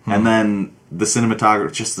boring. And then the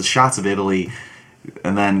cinematography, just the shots of Italy,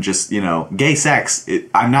 and then just, gay sex,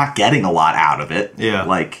 I'm not getting a lot out of it. Yeah.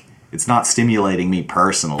 Like, it's not stimulating me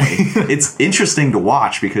personally. It's interesting to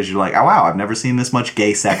watch because you're like, oh, wow, I've never seen this much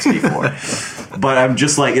gay sex before. But I'm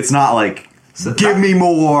just like, it's not like, give me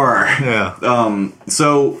more. Yeah.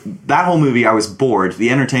 So that whole movie, I was bored. The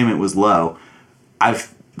entertainment was low.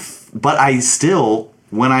 But I still,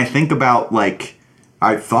 when I think about, like,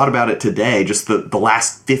 I thought about it today, just the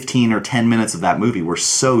last 15 or 10 minutes of that movie were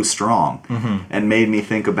so strong and made me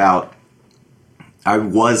think about, I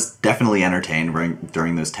was definitely entertained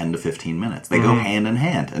during those 10 to 15 minutes. They go hand in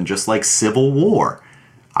hand. And just like Civil War,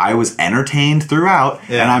 I was entertained throughout.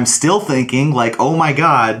 Yeah. And I'm still thinking, like, oh my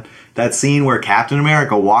God, that scene where Captain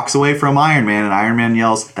America walks away from Iron Man and Iron Man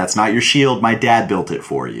yells, "That's not your shield, my dad built it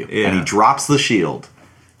for you." Yeah. And he drops the shield.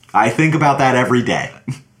 I think about that every day.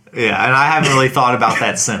 Yeah, and I haven't really thought about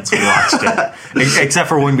that since we watched it. Except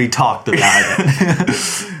for when we talked about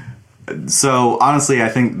it. So, honestly, I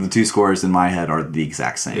think the two scores in my head are the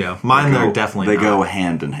exact same. Yeah, mine are definitely They go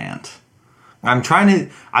hand in hand. I'm trying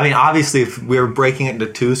to. I mean, obviously, if we're breaking it into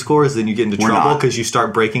 2 scores, then you get into trouble because you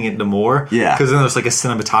start breaking it into more. Yeah. Because then there's like a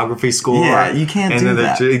cinematography score. Yeah, you can't do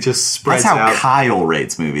that. And then it just spreads out. That's how Kyle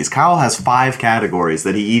rates movies. Kyle has 5 categories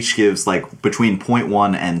that he each gives like between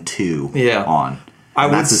 0.1 and 2 on.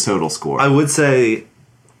 That's his total score. I would say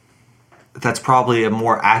that's probably a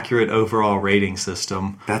more accurate overall rating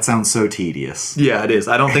system. That sounds so tedious. Yeah, it is.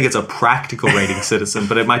 I don't think it's a practical rating system,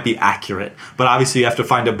 but it might be accurate. But obviously you have to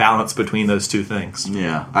find a balance between those 2 things.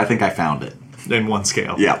 Yeah, I think I found it. In 1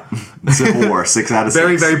 scale. Yeah. Civil War, 6 out of 6.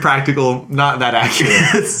 Very, very practical, not that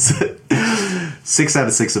accurate. 6 out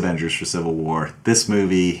of 6 Avengers for Civil War. This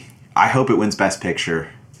movie, I hope it wins Best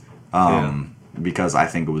Picture. Because I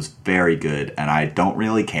think it was very good, and I don't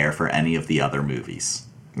really care for any of the other movies.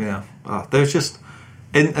 Yeah. There's just...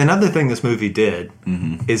 another thing this movie did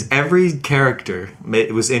is every character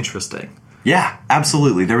was interesting. Yeah,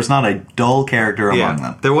 absolutely. There was not a dull character among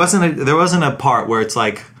them. There wasn't a part where it's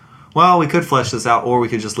like, well, we could flesh this out, or we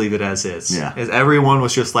could just leave it as is. Yeah. Everyone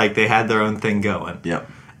was just like, they had their own thing going. Yep.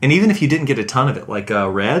 And even if you didn't get a ton of it, like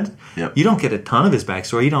Red, you don't get a ton of his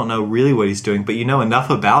backstory. You don't know really what he's doing, but you know enough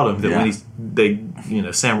about him that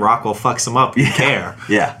when Sam Rockwell fucks him up, you care.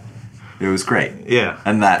 Yeah. It was great. Yeah.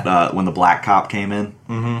 And that when the black cop came in,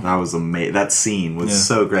 that was amazing. That scene was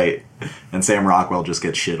so great. And Sam Rockwell just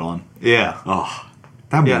gets shit on. Yeah. Oh,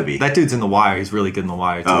 that movie. That dude's in The Wire. He's really good in The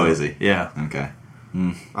Wire, too. Oh, is he? Yeah. Okay.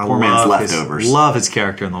 Poor man's Leftovers. Love his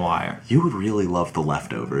character in The Wire. You would really love The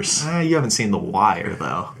Leftovers. You haven't seen The Wire,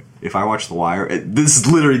 though. If I watch The Wire, this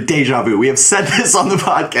is literally deja vu. We have said this on the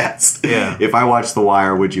podcast. Yeah. If I watch The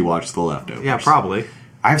Wire, would you watch The Leftovers? Yeah, probably.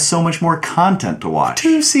 I have so much more content to watch.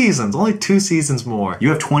 2 seasons. Only 2 seasons more. You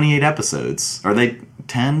have 28 episodes. Are they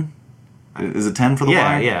 10? Is it 10 for The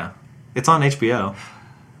Wire? Yeah. It's on HBO.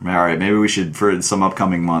 All right, maybe we should, for some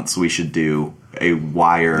upcoming months, we should do a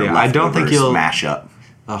Wire Leftovers I don't think you'll mashup.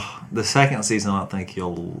 The second season, I don't think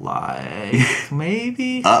you'll like.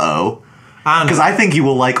 Maybe? Uh-oh. I don't know. Because I think you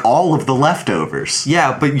will like all of The Leftovers.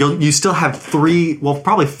 Yeah, but you still have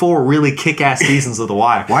probably 4 really kick-ass seasons of The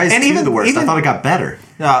Wire. Why is 2 the worst? I thought it got better.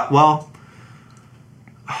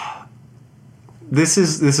 This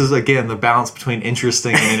is again the balance between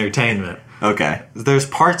interesting and entertainment. Okay. There's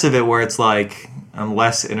parts of it where it's like I'm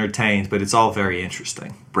less entertained, but it's all very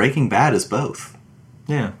interesting. Breaking Bad is both.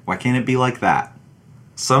 Yeah. Why can't it be like that?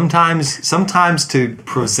 Sometimes to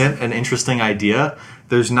present an interesting idea,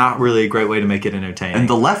 there's not really a great way to make it entertaining. And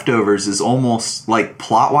The Leftovers is almost, like,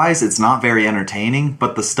 plot-wise, it's not very entertaining,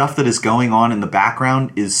 but the stuff that is going on in the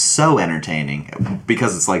background is so entertaining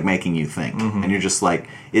because it's, like, making you think. And you're just, like,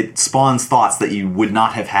 it spawns thoughts that you would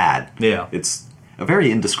not have had. Yeah. It's a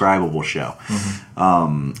very indescribable show.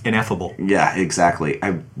 Ineffable. Yeah, exactly.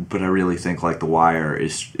 But I really think, like, The Wire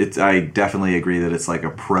I definitely agree that it's, like, a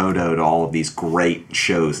proto to all of these great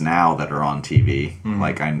shows now that are on TV.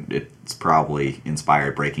 Like, it's probably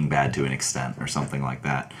inspired Breaking Bad to an extent or something like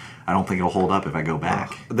that. I don't think it'll hold up if I go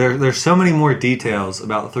back. There's so many more details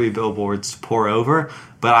about the 3 Billboards to pour over,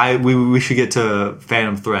 but we should get to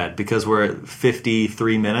Phantom Thread because we're at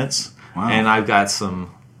 53 minutes, and I've got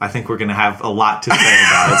I think we're going to have a lot to say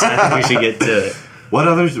about it, so I think we should get to it. What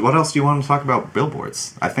else do you want to talk about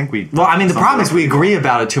Billboards? I think we... Well, I mean, the problem is we agree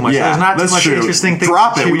about it too much. Yeah, there's not too much interesting things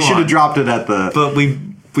Drop it. to We should have dropped it at the... But we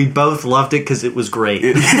both loved it because it was great.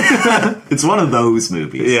 It's one of those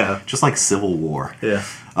movies. Yeah. Just like Civil War. Yeah.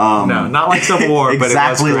 No, not like Civil War, but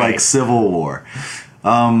exactly it was great. like Civil War.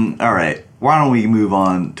 All right. Why don't we move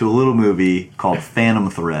on to a little movie called Phantom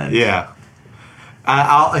Thread? Yeah.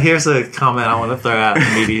 Here's a comment I want to throw out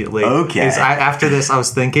immediately. Okay. After this, I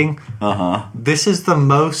was thinking, this is the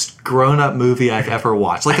most grown-up movie I've ever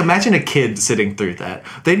watched. Like, imagine a kid sitting through that.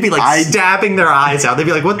 They'd be, like, stabbing their eyes out. They'd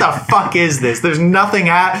be like, what the fuck is this? There's nothing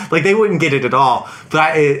like, they wouldn't get it at all. But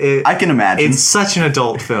I can imagine. It's such an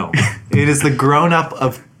adult film. It is the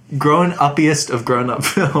grown-uppiest of grown-up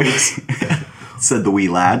films. Said the wee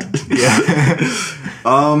lad. Yeah.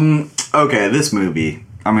 Okay, this movie...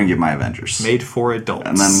 I'm going to give my Avengers. Made for adults.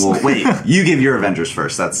 And then wait, you give your Avengers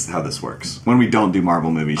first. That's how this works. When we don't do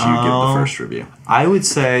Marvel movies, you give the first review. I would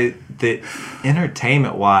say that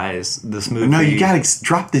entertainment-wise, this movie... No, you got to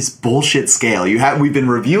drop this bullshit scale. We've been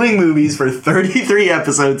reviewing movies for 33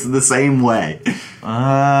 episodes the same way.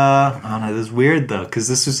 I don't know. This is weird, though, because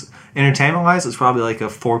this is... Entertainment-wise, it's probably like a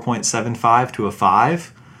 4.75 to a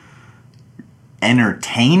 5.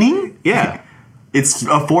 Entertaining? Yeah. It's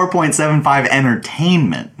a 4.75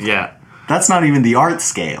 entertainment. Yeah. That's not even the art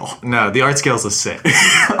scale. No, the art scale's a 6.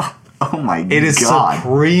 Oh my god. It is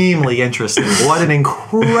supremely interesting. What an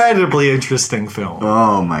incredibly interesting film.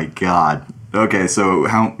 Oh my god. Okay, so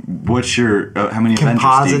what's your how many composite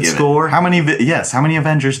Avengers do you give score? How many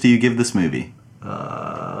Avengers do you give this movie?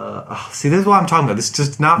 See, this is what I'm talking about. This is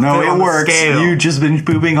just not No, fit it on the works. scale. You've just been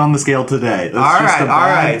pooping on the scale today. That's all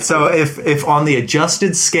right. So if on the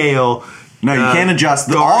adjusted scale, no, you can't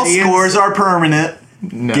adjust. All scores are permanent.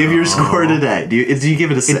 No. Give your score today. Do you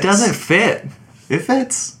give it a 6? It doesn't fit. It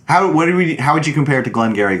fits. How would you compare it to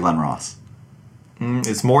Glengarry Glen Ross?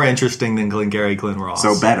 It's more interesting than Glengarry Glen Ross.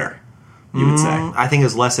 So better, you would say. I think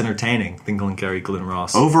it's less entertaining than Glengarry Glen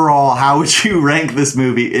Ross. Overall, how would you rank this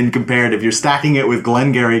movie in compared if you're stacking it with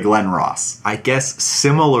Glengarry Glen Ross? I guess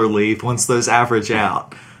similarly once those average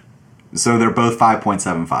out. So they're both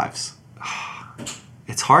 5.75s.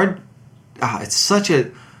 It's hard. It's such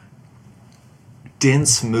a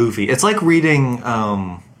dense movie. It's like reading,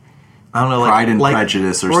 I don't know, like Pride and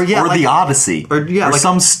Prejudice or The Odyssey. Or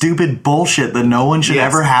some stupid bullshit that no one should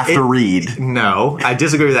ever have to read. No, I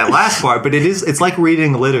disagree with that last part, but it's like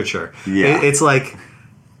reading literature. Yeah. It's like,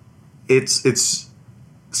 it's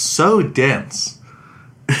so dense.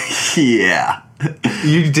 Yeah.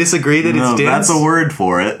 You disagree that it's dense? That's a word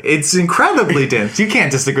for it. It's incredibly dense. You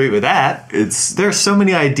can't disagree with that. There's so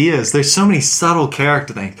many ideas. There's so many subtle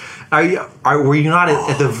character things. Were you not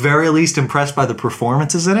at the very least impressed by the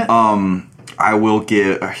performances in it? I will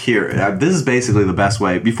give here. This is basically the best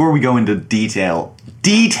way. Before we go into detail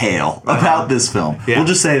about this film, we'll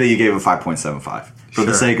just say that you gave it 5.75 for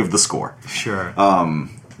the sake of the score. Sure.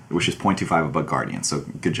 Which is 0.25 above Guardian. So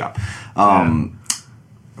good job.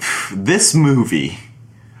 This movie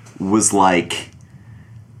was like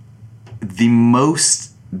the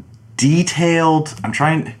most detailed.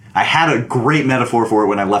 I had a great metaphor for it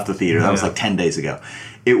when I left the theater. That was like 10 days ago.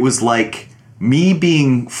 It was like me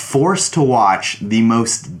being forced to watch the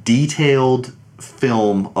most detailed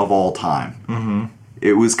film of all time. Mm-hmm.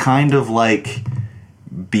 It was kind of like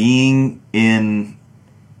being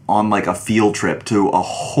on like a field trip to a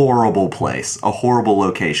horrible place, a horrible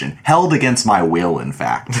location, held against my will, in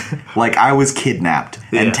fact. Like I was kidnapped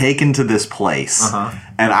and taken to this place,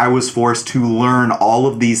 and I was forced to learn all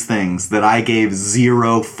of these things that I gave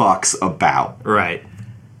 0 fucks about. Right.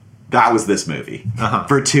 That was this movie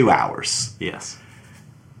for 2 hours. Yes.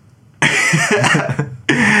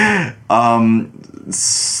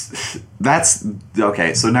 That's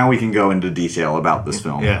okay. So now we can go into detail about this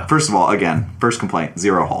film. Yeah. First of all, again, first complaint: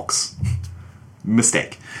 0 Hulks.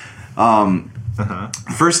 Mistake.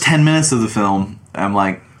 First 10 minutes of the film, I'm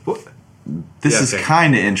like, this is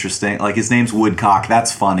kind of interesting. Like his name's Woodcock.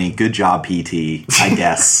 That's funny. Good job, PT. I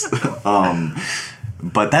guess.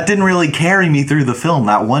 But that didn't really carry me through the film.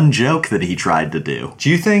 That one joke that he tried to do. Do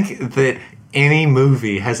you think that any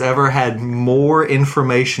movie has ever had more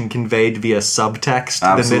information conveyed via subtext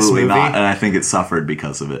than this movie? Absolutely not, and I think it suffered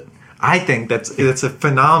because of it. I think that's a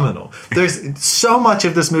phenomenal. There's so much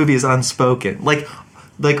of this movie is unspoken. Like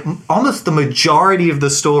almost the majority of the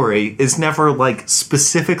story is never like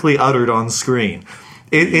specifically uttered on screen.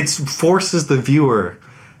 It forces the viewer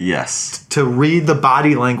to read the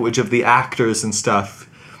body language of the actors and stuff.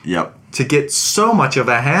 Yep. To get so much of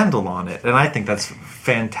a handle on it, and I think that's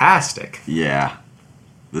fantastic. Yeah,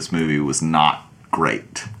 this movie was not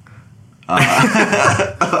great. I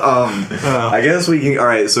guess we can. All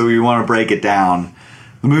right, so we want to break it down.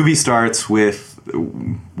 The movie starts with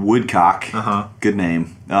Woodcock. Good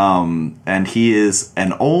name. And he is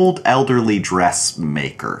an old elderly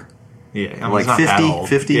dressmaker. Yeah, I mean, like he's not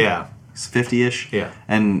 50. Yeah, 50-ish. Yeah,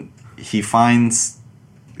 and he finds.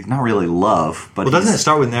 Not really love, but doesn't it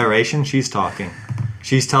start with narration? She's talking.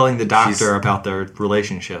 She's telling the doctor about their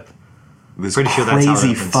relationship. This Pretty sure that's how it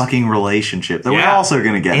crazy happens. fucking relationship that we're also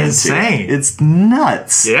going to get Insane. into. It's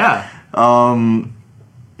nuts. Yeah.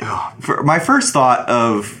 My first thought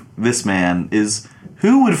of this man is,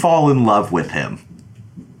 who would fall in love with him?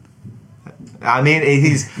 I mean,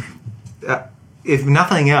 he's if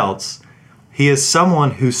nothing else, he is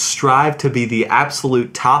someone who strived to be the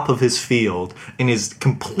absolute top of his field and is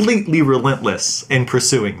completely relentless in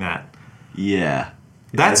pursuing that. Yeah,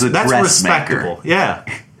 that's respectable. Yeah,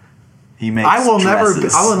 he makes. I'll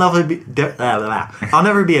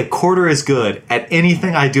never be a quarter as good at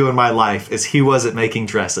anything I do in my life as he was at making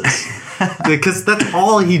dresses, because that's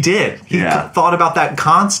all he did. He thought about that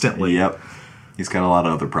constantly. Yep. He's got a lot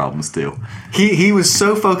of other problems too. He was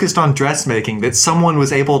so focused on dressmaking that someone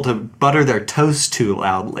was able to butter their toast too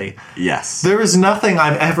loudly. Yes. There is nothing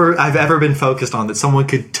I've ever been focused on that someone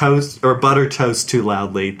could toast or butter toast too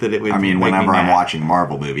loudly that it would. I mean, make whenever me I'm mad. watching a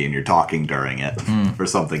Marvel movie and you're talking during it, or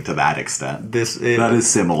something to that extent. That is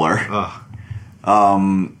similar.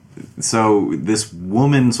 So this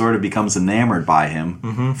woman sort of becomes enamored by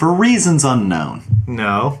him for reasons unknown.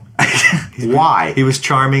 No. Why? He was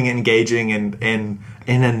charming, engaging, and an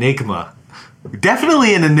enigma.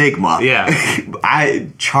 Definitely an enigma. Yeah.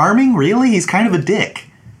 Charming? Really? He's kind of a dick.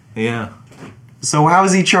 Yeah. So how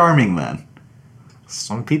is he charming then?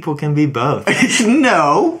 Some people can be both.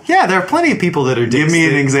 No. Yeah, there are plenty of people that are dicks. Give me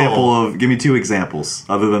an example give me 2 examples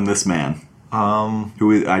other than this man.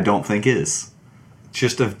 Who I don't think is.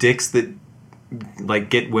 Just of dicks that, like,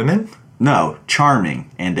 get women? No, charming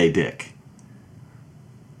and a dick.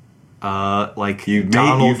 Like You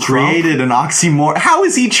Donald Trump? created an oxymoron. How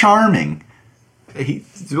is he charming? A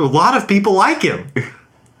lot of people like him.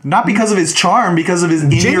 Not because of his charm, because of his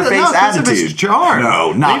in-your-face attitude. Because of his charm.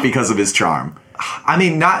 No, not because of his charm. I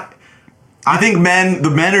mean, not... I think the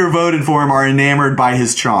men who voted for him are enamored by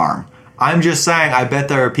his charm. I'm just saying, I bet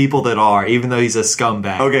there are people that are, even though he's a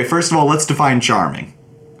scumbag. Okay, first of all, let's define charming.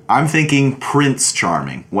 I'm thinking Prince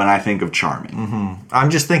Charming when I think of charming. Mm-hmm. I'm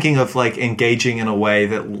just thinking of, like, engaging in a way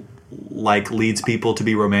that, like, leads people to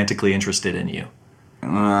be romantically interested in you.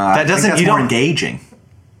 That doesn't... That's more engaging.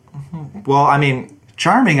 Well, I mean...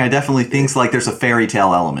 Charming, I definitely think like there's a fairy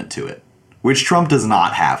tale element to it, which Trump does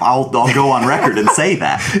not have. I'll go on record and say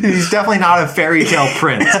that. He's definitely not a fairy tale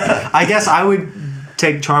prince. I guess I would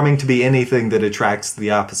take charming to be anything that attracts the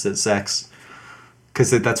opposite sex, because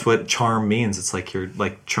that's what charm means. It's like you're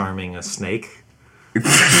like charming a snake.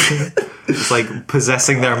 It's like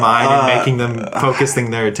possessing their mind and making them focusing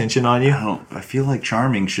their attention on you. I feel like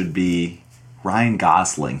charming should be Ryan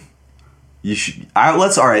Gosling. You should.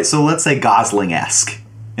 Let's say Gosling-esque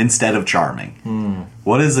instead of charming.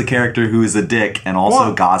 What is a character who is a dick and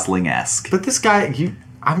also Gosling-esque? But this guy,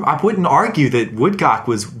 I wouldn't argue that Woodcock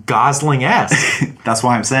was Gosling-esque. That's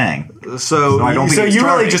what I'm saying. So I don't think it's you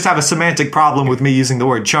charming. really just have a semantic problem with me using the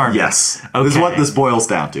word charming. Yes. Okay. This is what this boils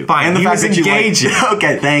down to. Fine. And the He fact was that you engaging.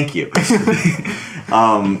 Okay, thank you.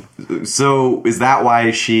 So is that why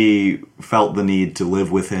she felt the need to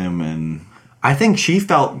live with him and... I think she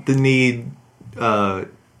felt the need.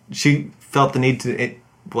 She felt the need to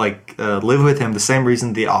live with him. The same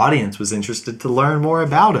reason the audience was interested to learn more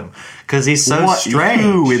about him, because he's so strange.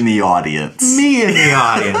 Who in the audience? Me in the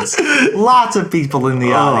audience. Lots of people in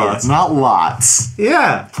the audience. Not lots.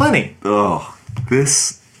 Yeah, plenty. Oh,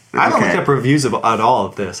 this. I haven't looked up reviews at all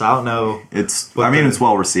of this. I don't know. It's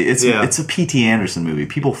well received. It's a P.T. Anderson movie.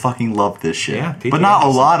 People fucking love this shit. Yeah, P.T. but not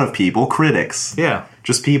Anderson. a lot of people. Critics. Yeah.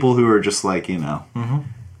 Just people who are just like,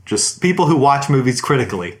 just people who watch movies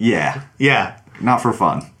critically. Yeah. Yeah. Not for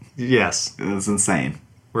fun. Yes. It's insane.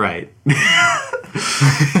 Right.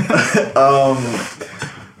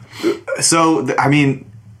 So, I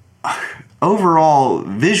mean, overall,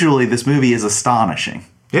 visually, this movie is astonishing.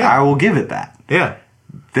 Yeah. I will give it that. Yeah.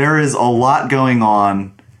 There is a lot going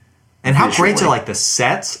on. And how visually. great are like the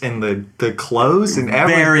sets and the clothes and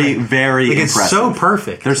everything. Very, very like, impressive. It's so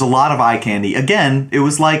perfect. There's a lot of eye candy. Again, it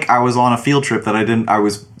was like I was on a field trip that I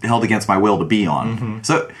was held against my will to be on. Mm-hmm.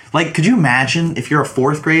 So, like, could you imagine if you're a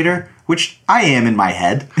 4th grader, which I am in my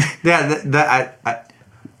head. Yeah,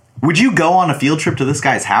 Would you go on a field trip to this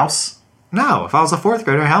guy's house? No, if I was a 4th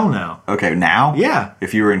grader, hell no. Okay, now? Yeah.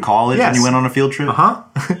 If you were in college and you went on a field trip? Uh-huh.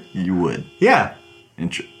 You would. Yeah.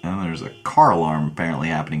 Oh, there's a car alarm apparently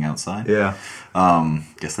happening outside. Yeah.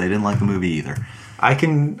 Guess they didn't like the movie either. I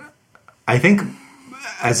think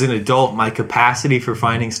as an adult, my capacity for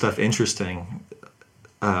finding stuff interesting,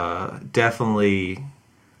 definitely,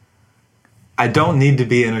 I don't need to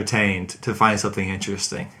be entertained to find something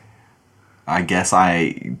interesting. I guess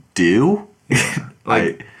I do.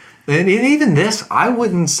 And even this, I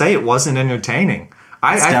wouldn't say it wasn't entertaining.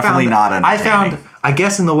 It's definitely not entertaining. I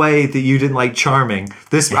guess in the way that you didn't like charming,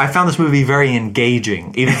 I found this movie very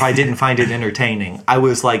engaging, even if I didn't find it entertaining. I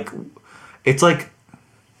was like, it's like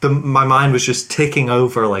my mind was just ticking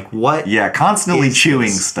over, like what? Yeah, constantly chewing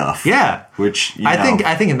stuff. Yeah, which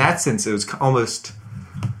I think in that sense it was almost.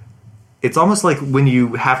 It's almost like when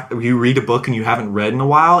you read a book and you haven't read in a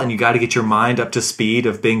while, and you got to get your mind up to speed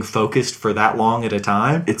of being focused for that long at a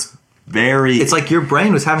time. It's like your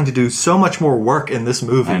brain was having to do so much more work in this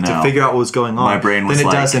movie to figure out what was going on than it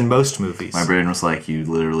does in most movies. My brain was like, you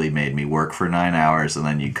literally made me work for 9 hours, and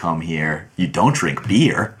then you come here, you don't drink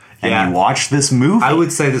beer, and you watch this movie. I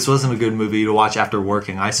would say this wasn't a good movie to watch after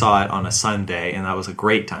working. I saw it on a Sunday, and that was a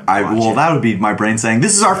great time to watch it. That would be my brain saying,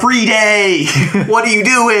 this is our free day! What are you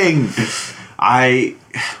doing?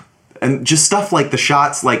 And just stuff like the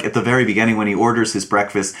shots, like at the very beginning when he orders his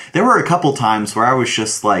breakfast, there were a couple times where I was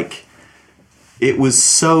just like, it was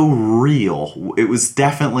so real. It was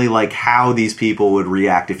definitely like how these people would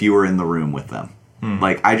react if you were in the room with them.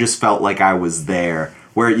 Like, I just felt like I was there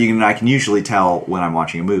where I can usually tell when I'm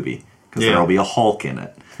watching a movie because there'll be a Hulk in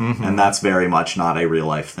it, and that's very much not a real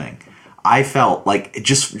life thing. I felt like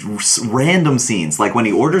just random scenes, like when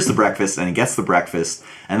he orders the breakfast and he gets the breakfast,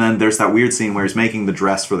 and then there's that weird scene where he's making the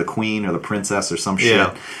dress for the queen or the princess or some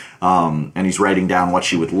shit, and he's writing down what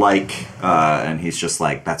she would like, and he's just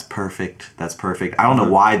like, "That's perfect, that's perfect." I don't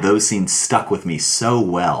know why those scenes stuck with me so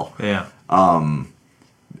well. Yeah.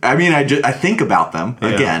 I mean, I think about them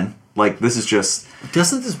again. Like, this is just...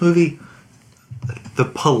 Doesn't this movie, the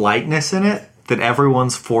politeness in it that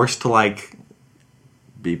everyone's forced to like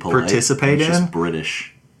be polite, participate in, just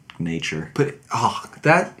British nature. But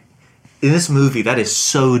that in this movie, that is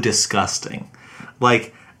so disgusting.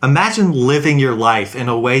 Like, imagine living your life in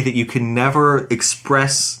a way that you can never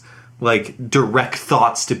express like direct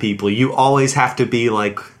thoughts to people. You always have to be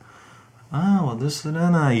like, oh, well, this,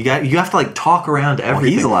 no. You have to like talk around everything.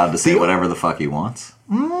 Well, he's allowed to say whatever the fuck he wants.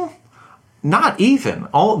 Not even.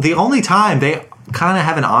 The only time they kind of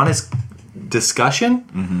have an honest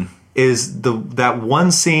discussion is that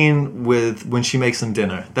one scene with when she makes him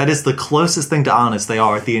dinner. That is the closest thing to honest they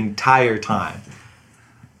are the entire time.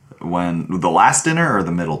 When the last dinner or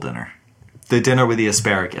the middle dinner? The dinner with the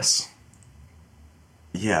asparagus.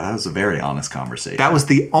 Yeah, that was a very honest conversation. That was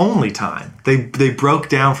the only time they broke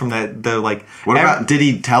down from that. They're like, what about? Did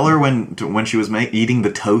he tell her when she was eating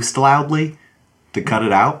the toast loudly to cut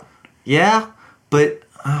it out? Yeah, but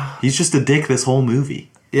he's just a dick this whole movie.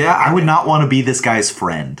 Yeah, I would not want to be this guy's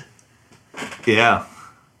friend. Yeah,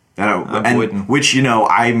 I wouldn't. Which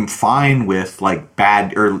I'm fine with, like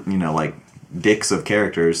bad or like dicks of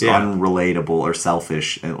characters, unrelatable or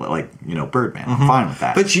selfish, like Birdman. I'm fine with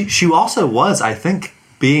that. But she also was, I think,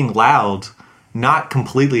 being loud, not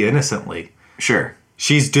completely innocently. Sure.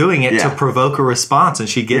 She's doing it to provoke a response, and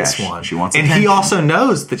she gets one. She wants attention. And he also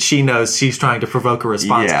knows that she knows she's trying to provoke a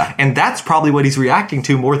response. Yeah. And that's probably what he's reacting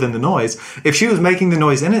to more than the noise. If she was making the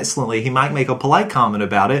noise innocently, he might make a polite comment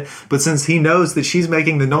about it. But since he knows that she's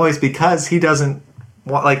making the noise because he doesn't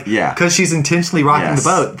want, because she's intentionally rocking the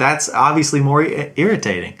boat, that's obviously more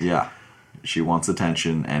irritating. Yeah. She wants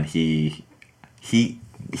attention, and he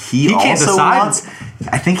can't also decide. wants.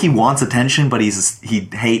 I think he wants attention, but he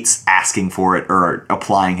hates asking for it or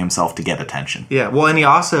applying himself to get attention. Yeah, well, and he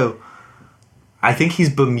also, I think he's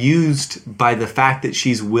bemused by the fact that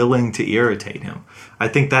she's willing to irritate him. I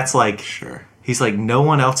think that's like, sure. He's like, no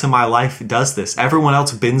one else in my life does this. Everyone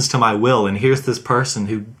else bends to my will, and here's this person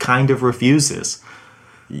who kind of refuses.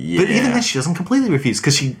 Yeah. But even then, she doesn't completely refuse,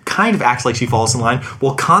 because she kind of acts like she falls in line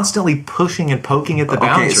while constantly pushing and poking at the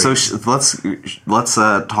boundaries. Okay, so let's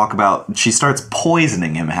talk about... She starts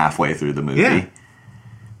poisoning him halfway through the movie. Yeah.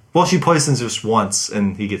 Well, she poisons just once,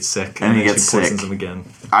 and he gets sick. And he gets sick. She poisons him again.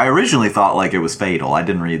 I originally thought it was fatal. I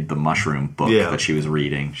didn't read the mushroom book that she was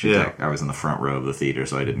reading. I was in the front row of the theater,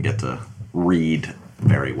 so I didn't get to read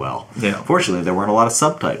very well. Yeah. Fortunately, there weren't a lot of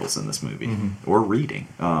subtitles in this movie, or reading.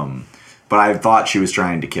 But I thought she was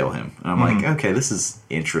trying to kill him. And I'm like, okay, this is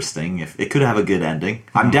interesting. If it could have a good ending.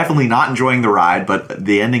 I'm definitely not enjoying the ride, but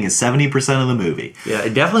the ending is 70% of the movie. Yeah,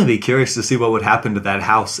 I'd definitely be curious to see what would happen to that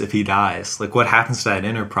house if he dies. Like, what happens to that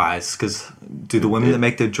enterprise? Because do the women that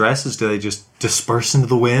make the dresses, do they just disperse into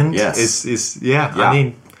the wind? Yes. Yeah. I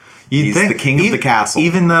mean, he's the king of the castle.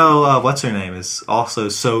 Even though, what's her name, is also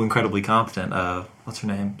so incredibly competent. What's her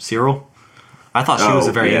name? Cyril? I thought she was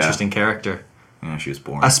a very interesting character. Yeah, she was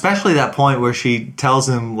boring. Especially that point where she tells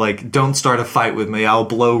him, like, don't start a fight with me, I'll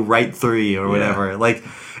blow right through you, or whatever. Like,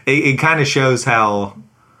 it kind of shows how,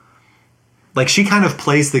 like, she kind of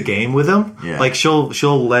plays the game with him. Yeah. Like, she'll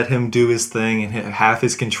let him do his thing and have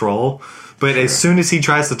his control. But as soon as he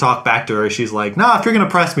tries to talk back to her, she's like, nah, if you're going to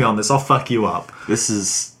press me on this, I'll fuck you up. This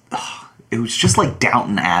is... it was just like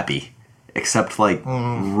Downton Abbey. Except, like,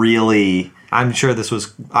 really... I'm sure this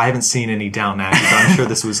was... I haven't seen any Downton Abbey, but I'm sure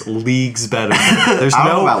this was leagues better. There's I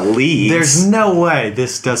don't know about leagues. There's no way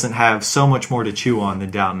this doesn't have so much more to chew on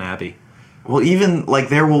than Downton Abbey. Well, even, like,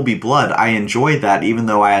 There Will Be Blood, I enjoyed that, even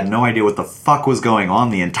though I had no idea what the fuck was going on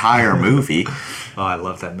the entire movie. Oh, I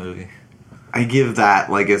love that movie. I give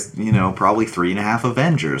that, like, it's, probably 3.5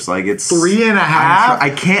 Avengers. Like, it's... 3.5?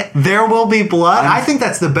 I can't... There Will Be Blood? I think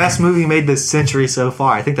that's the best movie made this century so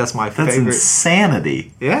far. I think that's my favorite. That's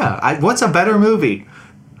insanity. Yeah. What's a better movie?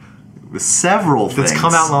 Several things. That's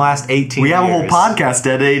come out in the last 18 years. We have a whole podcast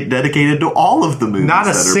dedicated to all of the movies. Not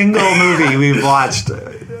a single movie we've watched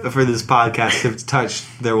for this podcast have touched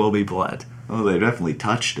There Will Be Blood. Oh, they definitely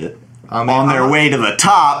touched it. On their way to the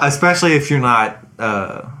top. Especially if you're not...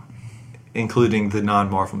 including the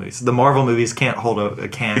non-Marvel movies. The Marvel movies can't hold a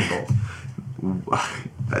candle.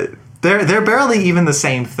 They're barely even the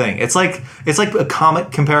same thing. It's like a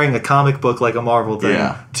comic, comparing a comic book like a Marvel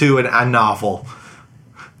thing to a novel.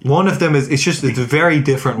 One of them it's very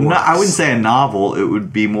different works. No, I wouldn't say a novel. It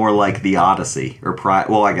would be more like The Odyssey or Pride.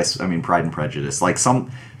 Well, Pride and Prejudice. Like some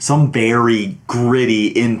very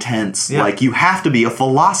gritty, intense. Yeah. Like you have to be a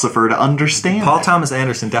philosopher to understand. Paul Thomas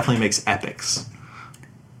Anderson definitely makes epics.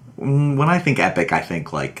 When I think epic, I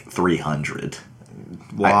think like 300.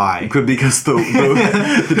 Why? Because the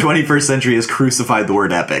 21st century has crucified the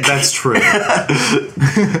word epic. That's true.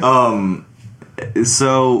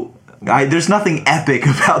 So there's nothing epic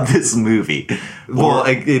about this movie. Well,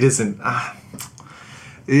 it isn't.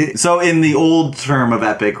 So in the old term of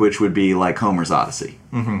epic, which would be like Homer's Odyssey,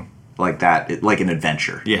 like that, like an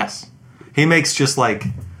adventure. Yes, he makes just like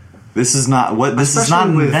this is not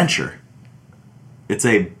an adventure. It's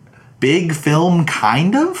a big film,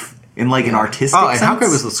 kind of. In like an artistic sense. And how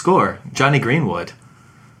great was the score? Johnny Greenwood.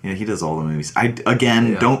 Yeah, he does all the movies.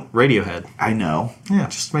 Don't... Radiohead. I know. Yeah,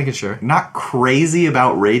 just making sure. Not crazy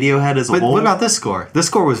about Radiohead as a whole. What about this score? This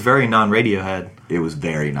score was very non-Radiohead. It was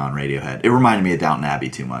very non-Radiohead. It reminded me of Downton Abbey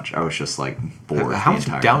too much. I was just like bored. How much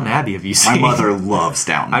Downton Abbey have you seen? My mother loves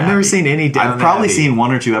Downton Abbey. I've never seen any Downton Abbey. I've probably seen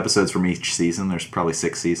 1 or 2 episodes from each season. There's probably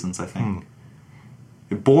 6 seasons, I think.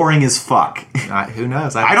 Boring as fuck. Who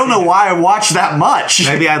knows? I don't know why I watched that much.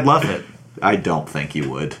 Maybe I'd love it. I don't think you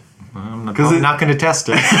would. I'm not going to test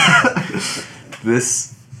it.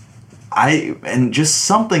 And just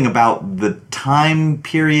something about the time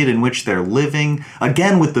period in which they're living.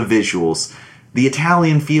 Again, with the visuals, the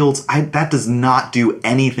Italian fields. That does not do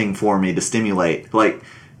anything for me to stimulate. Like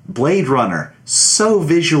Blade Runner, so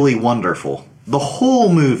visually wonderful. The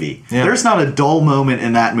whole movie. Yeah. There's not a dull moment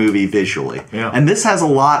in that movie visually. Yeah. And this has a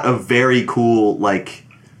lot of very cool like.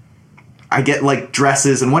 I get like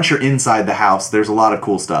dresses, and once you're inside the house, there's a lot of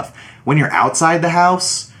cool stuff. When you're outside the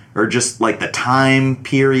house, or just like the time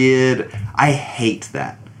period, I hate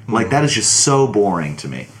that. Like that is just so boring to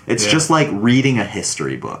me. It's just like reading a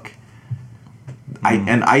history book.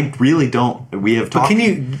 I really don't. We have talked.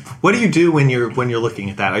 But what do you do when you're looking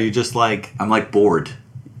at that? Are you just like I'm like bored.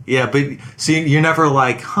 Yeah, but so you're never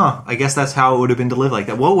like, I guess that's how it would have been to live like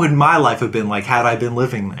that. What would my life have been like had I been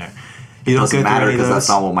living there? It doesn't matter because that's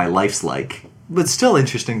not what my life's like. But it's still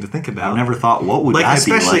interesting to think about. I never thought, what would I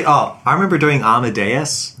be like? I remember doing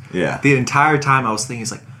Amadeus. Yeah. The entire time I was thinking,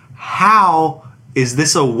 it's like, how is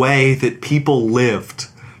this a way that people lived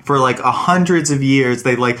for like hundreds of years?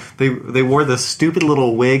 They wore the stupid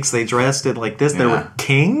little wigs. They dressed in like this. They were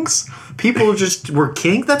kings. People just were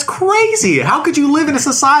kings. That's crazy. How could you live in a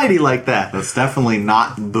society like that? That's definitely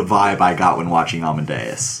not the vibe I got when watching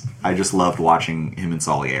Amadeus. I just loved watching him and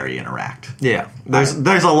Salieri interact. Yeah, there's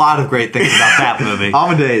a lot of great things about that movie.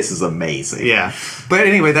 Amadeus is amazing. Yeah, but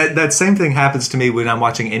anyway, that same thing happens to me when I'm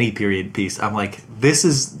watching any period piece. I'm like,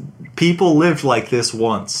 people lived like this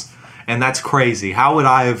once, and that's crazy. How would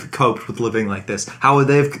I have coped with living like this? How would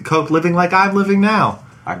they have coped living like I'm living now?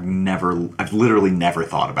 I've literally never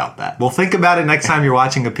thought about that. Well, think about it next time you're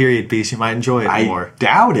watching a period piece. You might enjoy it more. I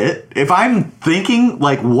doubt it. If I'm thinking,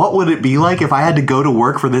 like, what would it be like if I had to go to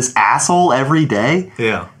work for this asshole every day?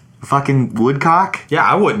 Yeah. Fucking Woodcock? Yeah,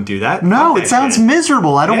 I wouldn't do that. No, it sounds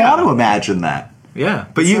miserable. I don't want to imagine that. Yeah,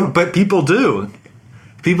 but people do.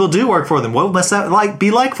 People do work for them. What must that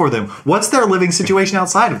be like for them? What's their living situation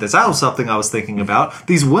outside of this? That was something I was thinking about.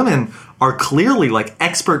 These women are clearly like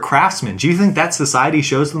expert craftsmen. Do you think that society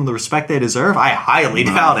shows them the respect they deserve? I highly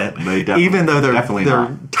doubt it. Even though they're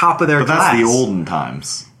top of their class. But that's the olden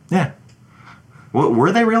times. Yeah.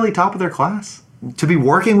 Were they really top of their class? To be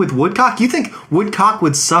working with Woodcock? You think Woodcock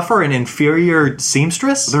would suffer an inferior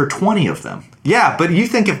seamstress? There are 20 of them. Yeah, but you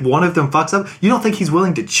think if one of them fucks up, you don't think he's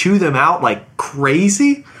willing to chew them out like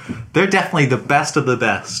crazy? They're definitely the best of the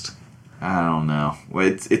best. I don't know.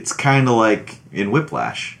 It's kind of like in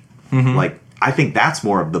Whiplash. Mm-hmm. Like, I think that's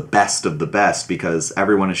more of the best because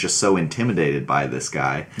everyone is just so intimidated by this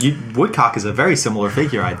guy. Woodcock is a very similar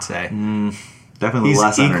figure, I'd say. Definitely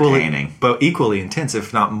less entertaining. But equally intense,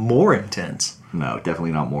 if not more intense. No,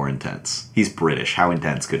 definitely not more intense. He's British. How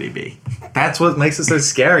intense could he be? That's what makes it so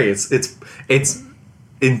scary. It's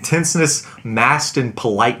intenseness masked in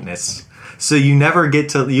politeness. So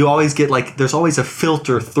you always get like, there's always a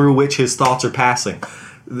filter through which his thoughts are passing.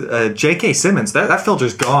 J.K. Simmons, that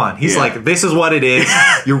filter's gone. He's like, this is what it is.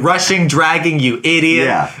 You're rushing, dragging, you idiot.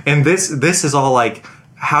 Yeah. And this is all like,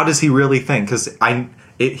 how does he really think? Because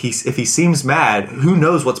if he seems mad, who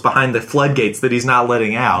knows what's behind the floodgates that he's not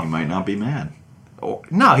letting out? He might not be mad.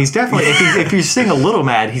 No, he's definitely. If you're seeing a little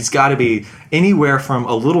mad, he's got to be anywhere from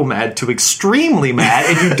a little mad to extremely mad,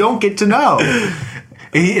 and you don't get to know.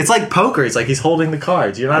 It's like poker. It's like he's holding the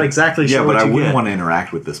cards. You're not exactly sure. Yeah, but what I you wouldn't get. want to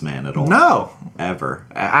interact with this man at all. No, ever.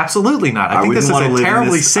 Absolutely not. I think wouldn't this is wanna a live in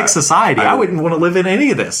terribly this- sick society. I wouldn't want to live in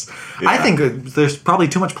any of this. I Yeah. think there's probably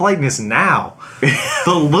too much politeness now.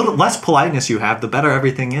 The little less politeness you have, the better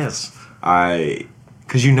everything is.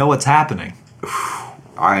 Because you know what's happening.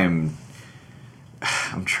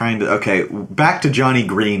 I'm trying to. Okay, back to Johnny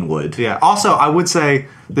Greenwood. Yeah. Also, I would say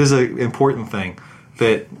there's an important thing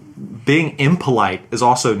that being impolite is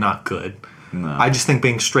also not good. No. I just think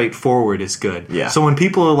being straightforward is good. Yeah. So when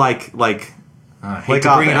people are I hate Like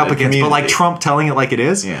to bring it up against, but like community. Trump telling it like it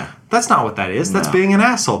is, Yeah. that's not what that is. That's No. being an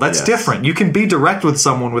asshole. That's Yes. different. You can be direct with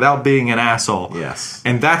someone without being an asshole. Yes.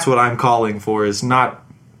 And that's what I'm calling for is not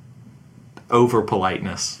over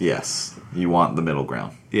politeness. Yes, you want the middle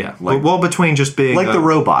ground. Yeah. Like- Well, between just being Like the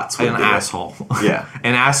robots would an do it. asshole. Yeah.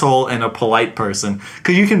 An asshole and a polite person.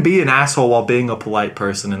 Because you can be an asshole while being a polite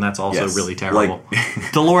person, and that's also Yes. really terrible.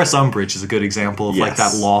 Dolores Umbridge is a good example of like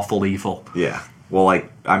Yes. that lawful evil. Yeah. Well,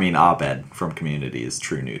 Abed from Community is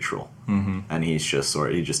true neutral, and he's just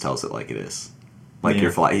he just tells it like it is. Like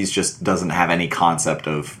Yeah. he's just doesn't have any concept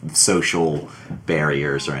of social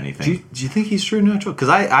barriers or anything. Do you think he's true neutral? Because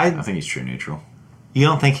I think he's true neutral. you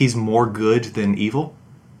don't think he's more good than evil?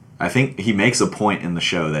 I think he makes a point in the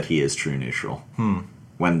show that he is true neutral.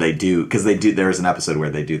 When they do, because they do. There's an episode where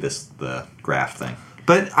they do the graph thing.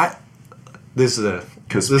 But this is a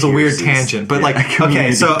Conspiracies. weird tangent. But Yeah, like, a okay,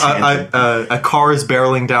 community so tangent. a car is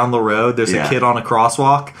barreling down the road. There's Yeah. a kid on a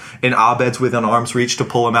crosswalk, and Abed's within arm's reach to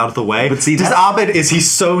pull him out of the way. But see, does Abed, is he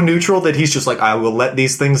so neutral that he's just like, I will let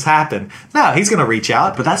these things happen? No, he's gonna reach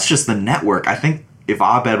out. But that's just the network. I think if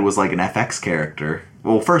Abed was like an FX character,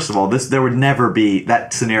 well, first of all, there would never be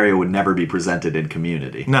that scenario would never be presented in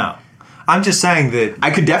Community. No, I'm just saying that. I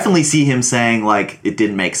could definitely see him saying like it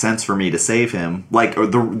didn't make sense for me to save him, like or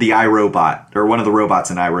the iRobot or one of the robots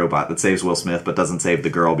in iRobot that saves Will Smith but doesn't save the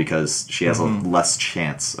girl because she has a less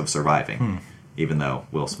chance of surviving, even though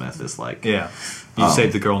Will Smith is like Yeah, you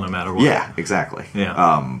save the girl no matter what. yeah, exactly.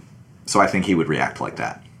 Yeah. So I think he would react like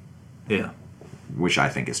that, Yeah. which I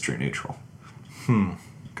think is true neutral.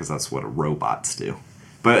 Because that's what robots do.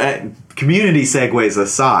 But Community segues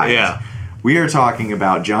aside, Yeah. we are talking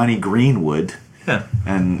about Johnny Greenwood Yeah.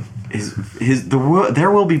 and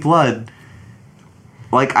There Will Be Blood.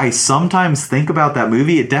 Like, I sometimes think about that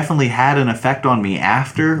movie. It definitely had an effect on me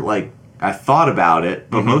after. Like, I thought about it,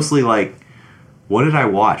 but mostly like, what did I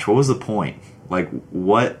watch? What was the point? Like,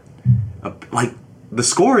 like the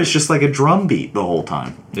score is just like a drum beat the whole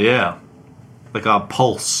time. Yeah. Like a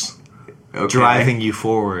pulse Okay. driving you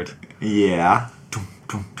forward. Yeah.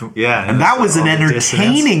 Yeah. And that was an all the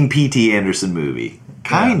entertaining P.T. Anderson movie.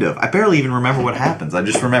 Kind of. I barely even remember what happens. I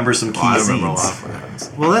just remember some key I scenes. remember a lot of what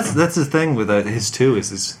happens. Well, that's the thing with his too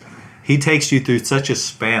is he takes you through such a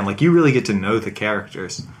span. Like you really get to know the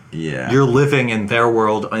characters. Yeah. You're living in their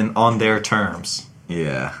world and on their terms.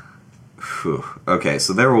 Yeah. Whew. Okay,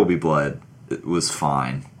 so There Will Be Blood. It was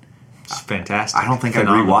fine. It's fantastic. I don't think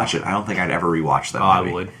Phenomenal. I'd rewatch it. I don't think I'd ever rewatch that Oh, movie.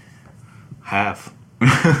 I would. Have.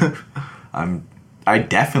 I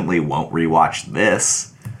definitely won't rewatch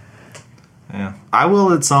this. Yeah. I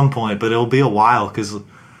will at some point, but it'll be a while because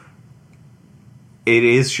it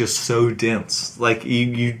is just so dense. Like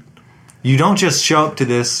you don't just show up to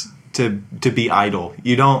this to be idle.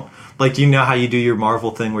 You don't like how you do your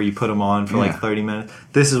Marvel thing where you put them on for Yeah. like 30 minutes.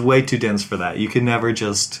 This is way too dense for that. You can never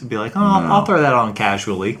just be like, I'll throw that on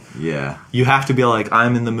casually. Yeah. You have to be like,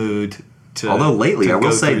 I'm in the mood to. Although lately, to I will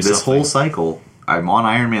go say, through this something. whole cycle, I'm on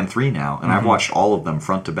Iron Man 3 now, and I've watched all of them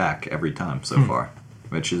front to back every time so far,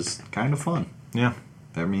 which is kind of fun. Yeah.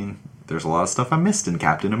 I mean, there's a lot of stuff I missed in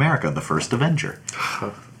Captain America, the First Avenger.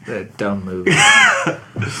 That dumb movie.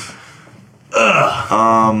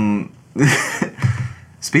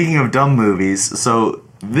 Speaking of dumb movies, so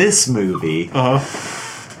this movie, are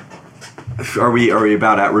we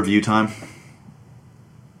about at review time,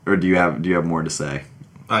 or do you have more to say?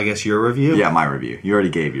 I guess your review? Yeah, my review. You already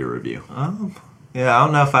gave your review. Yeah, I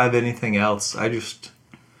don't know if I have anything else.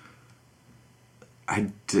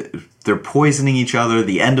 They're poisoning each other.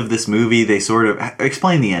 The end of this movie, they sort of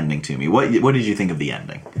explain the ending to me. What did you think of the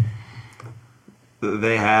ending?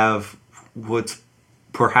 They have what's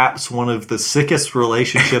perhaps one of the sickest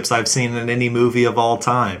relationships I've seen in any movie of all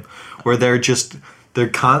time, where they're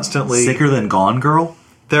constantly Sicker than Gone Girl?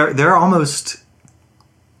 They're almost.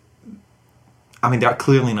 I mean, they're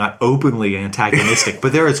clearly not openly antagonistic,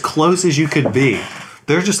 but they're as close as you could be.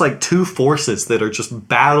 They're just like two forces that are just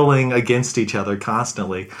battling against each other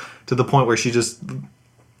constantly, to the point where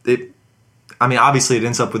I mean, obviously it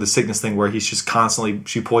ends up with a sickness thing where he's just constantly,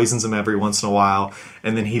 she poisons him every once in a while,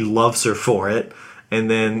 and then he loves her for it, and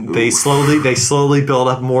then they slowly build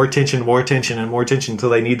up more tension until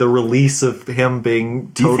they need the release of him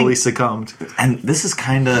being totally succumbed. And this is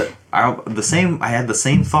kind of the same. I had the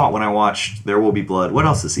same thought when I watched There Will Be Blood. What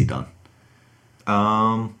else has he done?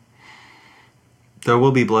 There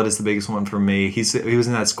Will Be Blood is the biggest one for me. He was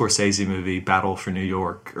in that Scorsese movie, Battle for New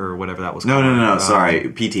York, or whatever that was called. No. Sorry,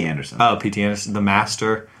 P.T. Anderson. Oh, P.T. Anderson, The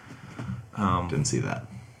Master. Didn't see that.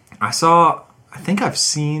 I think I've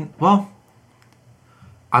seen. Well,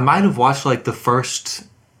 I might have watched like the first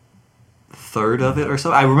third of it or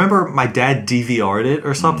so. I remember my dad DVR'd it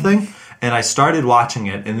or something. And I started watching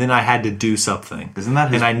it, and then I had to do something. Isn't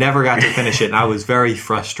that his... And I never got to finish it, and I was very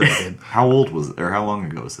frustrated. How long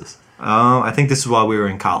ago was this? I think this is while we were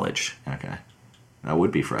in college. Okay. That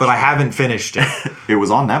would be frustrating. But I haven't finished it. It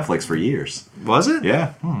was on Netflix for years. Was it?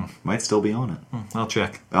 Yeah. Might still be on it. I'll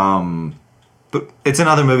check. But it's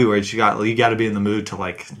another movie where you got to be in the mood to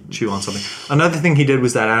like chew on something. Another thing he did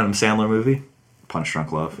was that Adam Sandler movie. Punch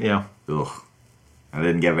Drunk Love? Yeah. Ugh. I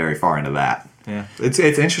didn't get very far into that. Yeah, it's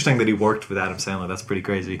interesting that he worked with Adam Sandler. That's pretty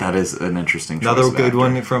crazy. That is an interesting choice. Another good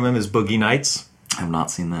one from him is Boogie Nights. I have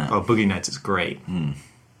not seen that. Oh, Boogie Nights is great.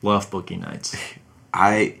 Love Boogie Nights.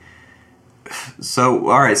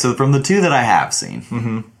 So from the two that I have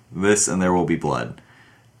seen, this and There Will Be Blood,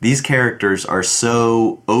 these characters are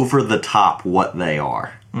so over the top what they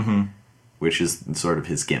are, which is sort of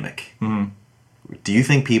his gimmick. Do you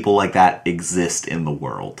think people like that exist in the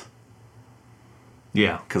world?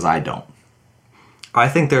 Yeah. Because I don't. I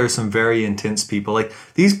think there are some very intense people. Like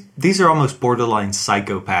these are almost borderline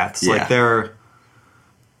psychopaths. Yeah. Like they're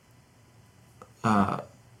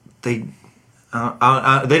they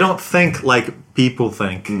don't think like people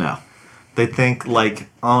think. No. They think like,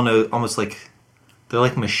 I don't know, almost like they're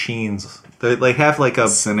like machines. They like have like a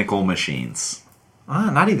cynical machines.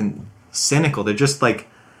 Not even cynical. They're just like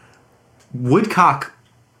Woodcock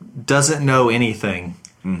doesn't know anything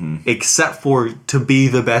except for to be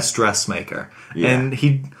the best dressmaker. Yeah. And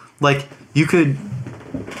he like you could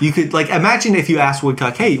like imagine if you asked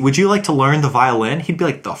Woodcock, hey, would you like to learn the violin? He'd be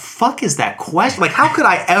like, the fuck is that question? Like, how could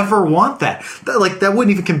I ever want that? That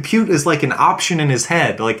wouldn't even compute as like an option in his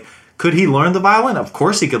head. Like, could he learn the violin? Of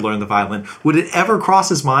course he could learn the violin. Would it ever cross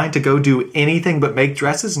his mind to go do anything but make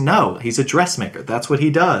dresses? No, he's a dressmaker. That's what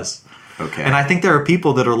he does. Okay. And I think there are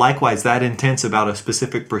people that are likewise that intense about a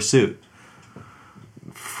specific pursuit.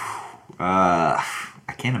 I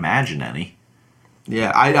can't imagine any.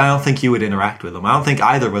 Yeah, I don't think you would interact with them. I don't think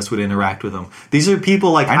either of us would interact with them. These are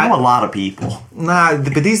people like... I know a lot of people. Nah,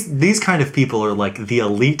 but these kind of people are like the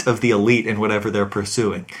elite of the elite in whatever they're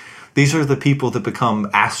pursuing. These are the people that become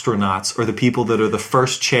astronauts or the people that are the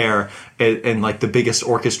first chair in like the biggest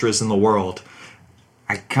orchestras in the world.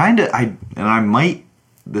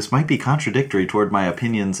 This might be contradictory toward my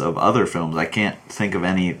opinions of other films. I can't think of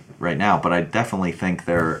any right now, but I definitely think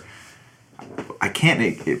I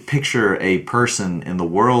can't picture a person in the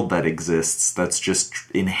world that exists that's just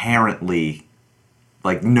inherently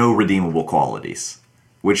like no redeemable qualities.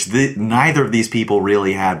 Which neither of these people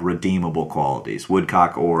really had redeemable qualities.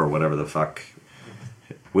 Woodcock or whatever the fuck.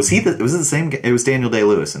 Was it the same? It was Daniel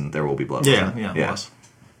Day-Lewis in There Will Be Blood. Yeah, it was.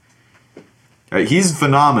 He's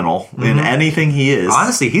phenomenal in anything he is.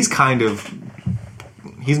 Honestly, he's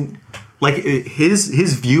like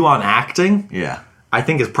his view on acting. Yeah. I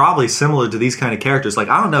think is probably similar to these kind of characters. Like,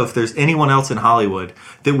 I don't know if there's anyone else in Hollywood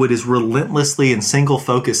that would as relentlessly and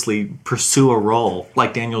single-focusedly pursue a role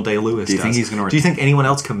like Daniel Day-Lewis does. Do you think he's going to... Do you think anyone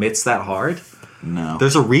else commits that hard? No.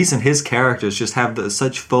 There's a reason his characters just have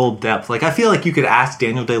such full depth. Like, I feel like you could ask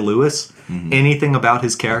Daniel Day-Lewis anything about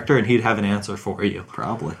his character and he'd have an answer for you.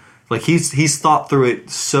 Probably. Like, he's thought through it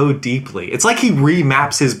so deeply. It's like he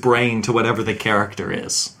remaps his brain to whatever the character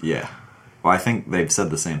is. Yeah. Well, I think they've said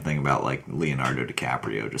the same thing about like Leonardo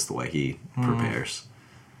DiCaprio, just the way he prepares.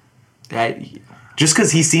 Just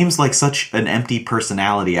because he seems like such an empty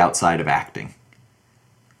personality outside of acting.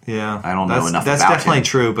 Yeah, I don't know enough about him. That's definitely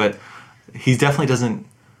true, but he definitely doesn't.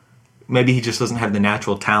 Maybe he just doesn't have the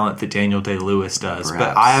natural talent that Daniel Day-Lewis does.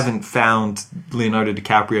 Perhaps. But I haven't found Leonardo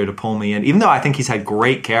DiCaprio to pull me in, even though I think he's had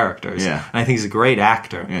great characters. Yeah, and I think he's a great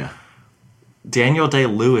actor. Yeah, Daniel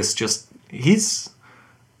Day-Lewis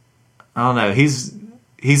I don't know. He's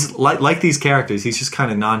like these characters. He's just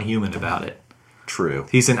kind of non-human about it. True.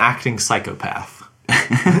 He's an acting psychopath.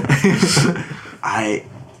 I'm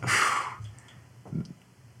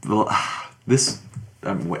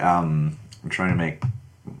trying to make.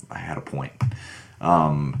 I had a point.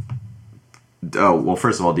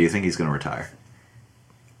 First of all, do you think he's going to retire?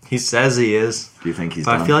 He says he is. Do you think he's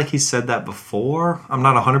but done? I feel like he said that before. I'm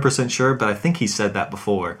not 100% sure, but I think he said that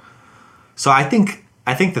before. So I think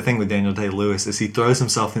I think the thing with Daniel Day-Lewis is he throws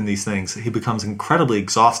himself in these things. He becomes incredibly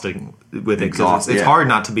exhausting with it. It's hard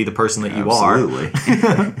not to be the person that you are. Absolutely.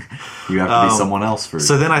 You have to be someone else for.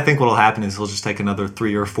 So then I think what will happen is he'll just take another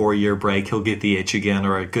 3 or 4 year break. He'll get the itch again,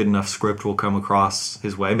 or a good enough script will come across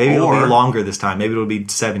his way. Maybe it'll be longer this time. Maybe it'll be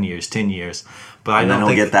 7 years, 10 years. But I don't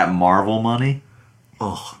think he'll get that Marvel money.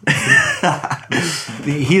 Oh,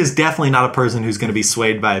 he is definitely not a person who's going to be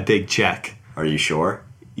swayed by a big check. Are you sure?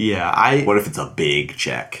 Yeah, What if it's a big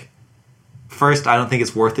check? First, I don't think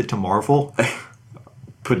it's worth it to Marvel.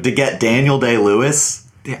 But to get Daniel Day-Lewis?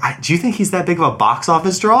 Do you think he's that big of a box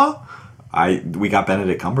office draw? We got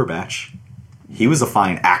Benedict Cumberbatch. He was a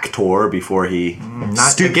fine actor before he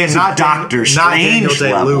not Doctor Strange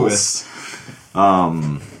levels.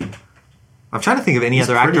 I'm trying to think of any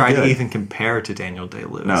other actor I'd even compare to Daniel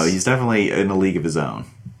Day-Lewis. No, he's definitely in a league of his own.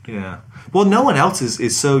 Yeah. Well, no one else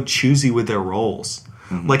is so choosy with their roles.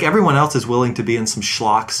 Mm-hmm. Like, everyone else is willing to be in some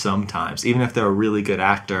schlock sometimes. Even if they're a really good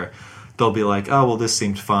actor, they'll be like, oh, well, this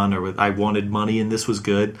seemed fun, or I wanted money and this was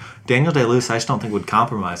good. Daniel Day-Lewis, I just don't think would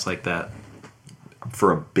compromise like that.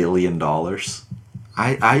 For $1 billion?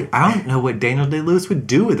 I don't know what Daniel Day-Lewis would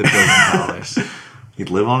do with $1 billion. He'd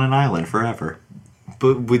live on an island forever.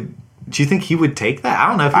 But do you think he would take that? I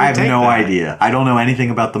don't know if he would take that. I have no idea. I don't know anything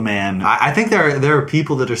about the man. I think there are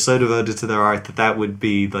people that are so devoted to their art that would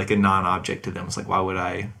be like a non-object to them. It's like, why would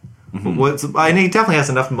I? Mm-hmm. And he definitely has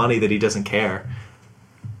enough money that he doesn't care.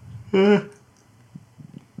 He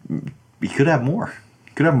could have more.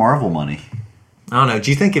 He could have Marvel money. I don't know.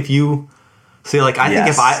 Do you think if you... See, like, I think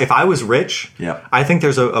if I was rich, I think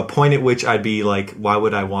there's a point at which I'd be like, why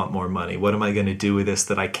would I want more money? What am I going to do with this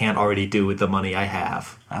that I can't already do with the money I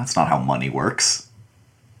have? That's not how money works.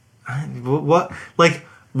 What? Like,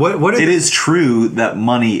 what? It is true that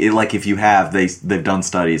money, like, if you have, they've done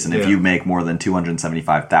studies, and if you make more than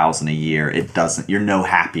 $275,000 a year, it doesn't. You're no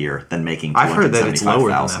happier than making $275,000. I've heard that it's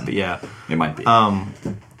lower than that, but yeah, it might be.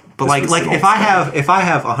 But like if I have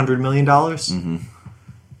 $100 million. Mm-hmm.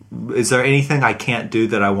 Is there anything I can't do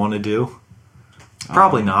that I want to do?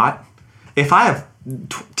 Probably not. If I have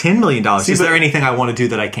 $10 million, is there anything I want to do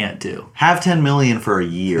that I can't do? Have $10 million for a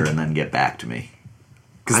year and then get back to me.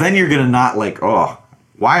 Because then you're going to not like, oh,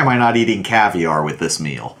 why am I not eating caviar with this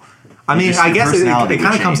meal? I mean, I guess it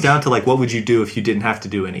kind of comes down to like, what would you do if you didn't have to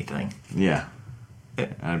do anything? Yeah.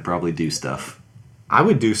 I'd probably do stuff. I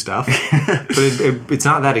would do stuff. But it's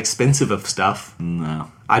not that expensive of stuff.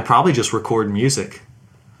 No. I'd probably just record music.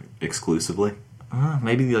 Exclusively?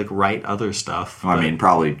 Maybe like write other stuff. I mean,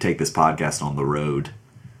 probably take this podcast on the road.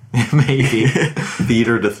 Maybe.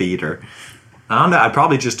 Theater to theater. I don't know. I'd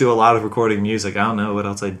probably just do a lot of recording music. I don't know what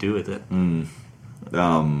else I'd do with it.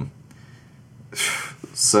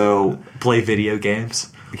 So play video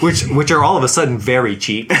games, which are all of a sudden very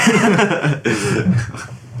cheap.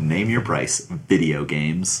 Name your price. Video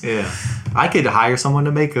games. Yeah. I could hire someone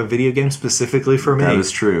to make a video game specifically for me. That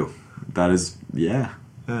is true. That is, yeah.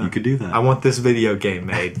 You could do that. I want this video game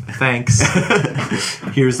made. Thanks.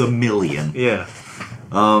 Here's $1 million. Yeah.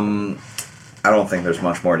 I don't think there's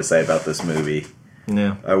much more to say about this movie.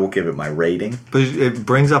 Yeah. I will give it my rating. But it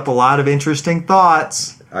brings up a lot of interesting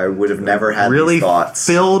thoughts. I would have never had really these thoughts.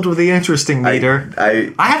 Filled with the interesting meter.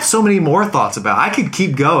 I have so many more thoughts about it. I could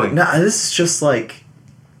keep going. No, this is just like,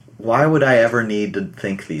 why would I ever need to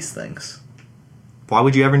think these things? Why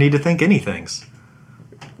would you ever need to think anything?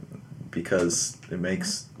 Because it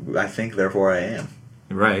makes... I think, therefore I am.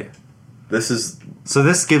 Right. So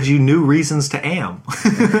this gives you new reasons to am.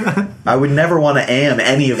 I would never want to am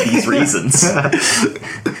any of these reasons.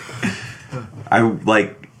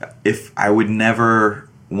 I would never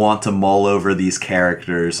want to mull over these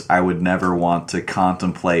characters. I would never want to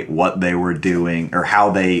contemplate what they were doing or how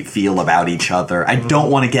they feel about each other. I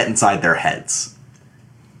don't want to get inside their heads.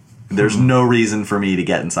 There's no reason for me to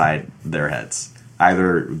get inside their heads.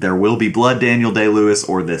 Either there will be blood Daniel Day-Lewis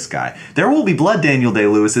or this guy. There will be blood Daniel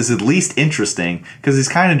Day-Lewis is at least interesting because he's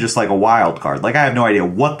kind of just like a wild card. Like, I have no idea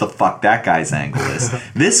what the fuck that guy's angle is.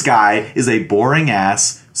 This guy is a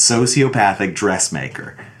boring-ass sociopathic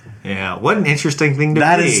dressmaker. Yeah, what an interesting thing to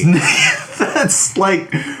be. That's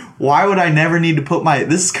like, why would I never need to put my...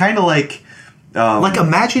 This is kind of like...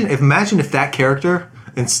 imagine if that character,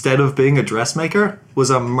 instead of being a dressmaker,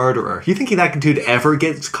 was a murderer. You think that dude ever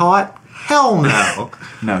gets caught? Hell no.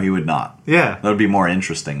 No, he would not. Yeah. That would be more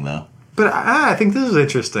interesting, though. But I think this is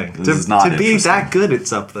interesting. This is not to be that good at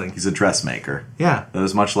something. He's a dressmaker. Yeah. That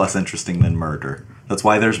is much less interesting than murder. That's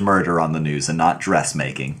why there's murder on the news and not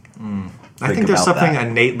dressmaking. I think there's something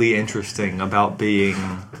innately interesting about being...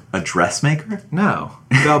 A dressmaker? No.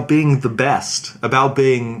 About being the best. About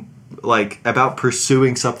being, about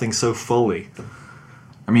pursuing something so fully.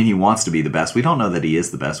 I mean, he wants to be the best. We don't know that he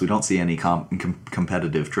is the best. We don't see any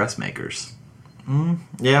competitive dressmakers.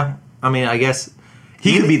 Yeah. I mean, I guess...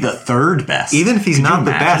 He could be the third best. Even if he's not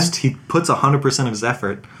the best, he puts 100% of his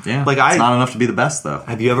effort. Yeah, like it's not enough to be the best, though.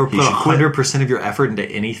 Have you ever put 100% of your effort into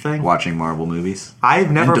anything? Watching Marvel movies. I've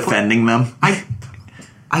never... And defending them.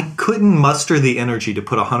 I couldn't muster the energy to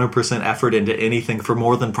put 100% effort into anything for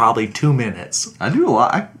more than probably 2 minutes. I do a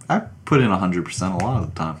lot. I put in 100% a lot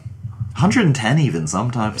of the time. 110 even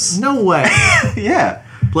sometimes. No way. Yeah.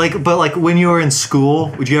 But when you were in school,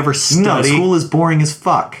 would you ever study? No, school is boring as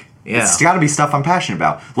fuck. Yeah. It's got to be stuff I'm passionate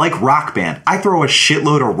about. Like Rock Band. I throw a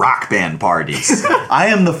shitload of Rock Band parties. I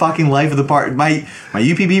am the fucking life of the party. My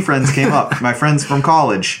UPB friends came up. My friends from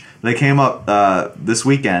college. They came up this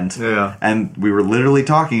weekend. Yeah. And we were literally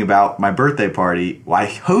talking about my birthday party. I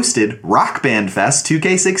hosted Rock Band Fest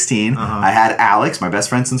 2K16. I had Alex, my best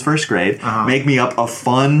friend since first grade, make me up a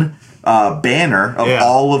fun... banner of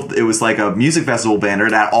all of it was like a music festival banner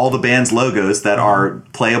that had all the band's logos that are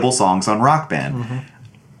playable songs on Rock Band.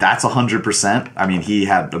 That's 100%. I mean, he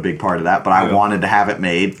had a big part of that, but I wanted to have it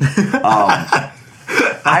made. I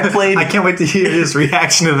played. I can't wait to hear his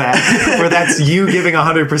reaction to that. Where that's you giving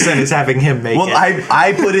 100% is having him make it. Well,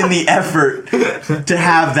 I put in the effort to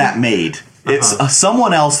have that made. It's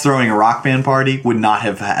someone else throwing a Rock Band party would not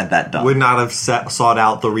have had that done. Would not have sought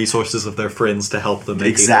out the resources of their friends to help them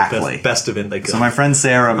make it the best event they could. So my friend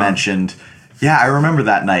Sarah mentioned, I remember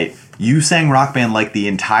that night. You sang Rock Band like the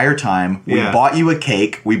entire time. We bought you a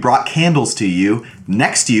cake. We brought candles to you,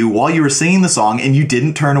 next to you while you were singing the song, and you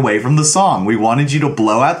didn't turn away from the song. We wanted you to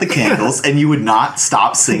blow out the candles, and you would not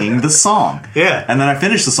stop singing the song. Yeah. And then I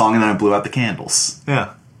finished the song, and then I blew out the candles.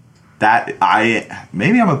 Yeah.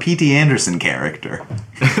 Maybe I'm a P.T. Anderson character.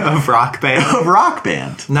 Of Rock Band? Of Rock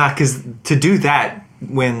Band. Nah, because to do that,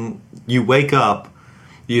 when you wake up,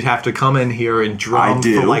 you'd have to come in here and drum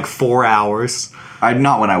for like 4 hours.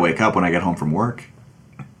 Not when I wake up, when I get home from work.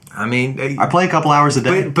 I mean... I play a couple hours a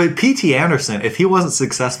day. But P.T. Anderson, if he wasn't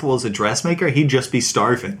successful as a dressmaker, he'd just be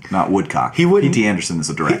starving. Not Woodcock. P.T. Anderson is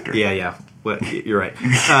a director. Yeah. Well, you're right.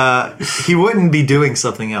 He wouldn't be doing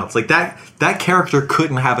something else. Like, that character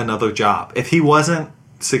couldn't have another job. If he wasn't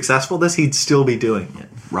successful at this, he'd still be doing it.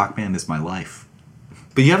 Rock Band is my life.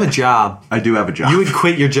 But you have a job. I do have a job. You would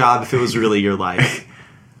quit your job if it was really your life.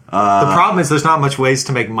 The problem is there's not much ways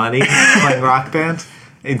to make money playing Rock Band.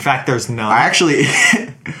 In fact, there's none. I actually...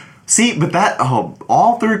 See, but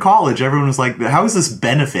all through college, everyone was like, how is this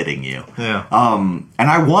benefiting you? Yeah. And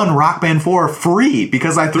I won Rock Band 4 free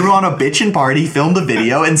because I threw on a bitchin' party, filmed a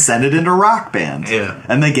video, and sent it into Rock Band. Yeah.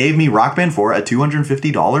 And they gave me Rock Band 4 a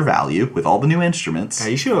 $250 value with all the new instruments. Yeah,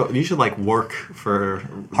 you should like work for...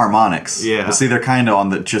 Harmonics. Yeah. Well, see, they're kind of on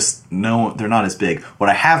the they're not as big. What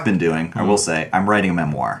I have been doing, I will say, I'm writing a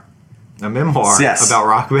memoir. A memoir about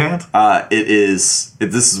Rock Band?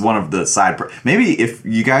 This is one of the side... Maybe if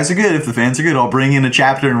you guys are good, if the fans are good, I'll bring in a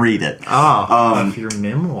chapter and read it. Of your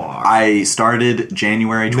memoir. I started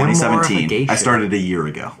January 2017. I started a year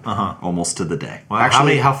ago. Almost to the day. Wow.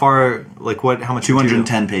 Actually, how far, how much?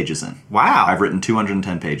 210 pages in. Wow. I've written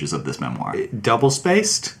 210 pages of this memoir.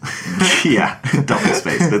 Double-spaced? Yeah,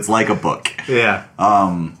 double-spaced. It's like a book. Yeah.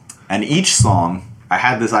 And each song, I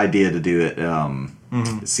had this idea to do it...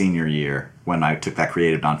 senior year when I took that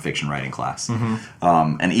creative nonfiction writing class.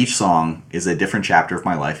 And each song is a different chapter of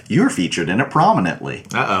my life. You're featured in it prominently.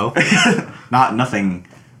 Nothing.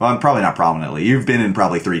 Well, probably not prominently. You've been in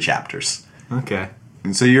probably 3 chapters. Okay.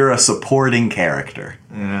 And so you're a supporting character.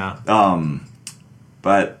 Yeah.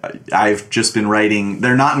 But I've just been writing...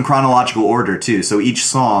 They're not in chronological order, too. So each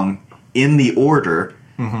song, in the order...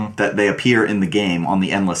 that they appear in the game on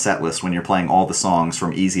the endless set list when you're playing all the songs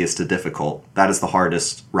from easiest to difficult. That is the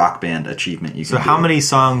hardest Rock Band achievement you can do. So how many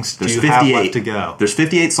songs do you have left to go? There's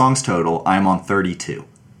 58 songs total. I'm on 32.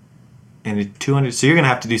 And 200. So you're going to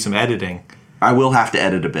have to do some editing. I will have to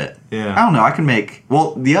edit a bit. Yeah. I don't know. I can make...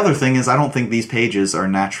 Well, the other thing is I don't think these pages are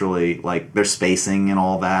naturally... Like, they're spacing and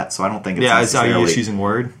all that, so I don't think it's necessarily... Are you just using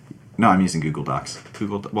Word? No, I'm using Google Docs.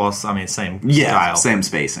 Same style. Yeah, same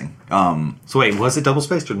spacing. So wait, was it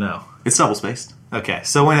double-spaced or no? It's double-spaced. Okay,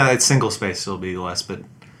 so when it's single-spaced, it'll be less, but...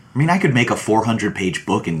 I mean, I could make a 400-page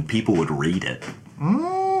book and people would read it.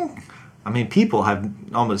 I mean, people have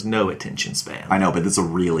almost no attention span. I know, but it's a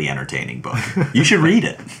really entertaining book. You should read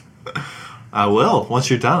it. I will, once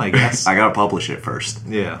you're done, I guess. I gotta publish it first.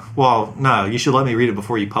 Yeah. Well, no, you should let me read it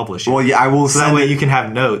before you publish it. Well, yeah, I will so that way you can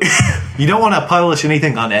have notes. You don't want to publish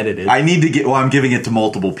anything unedited. I need to get... Well, I'm giving it to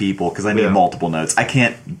multiple people because I need multiple notes. I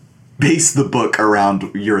can't base the book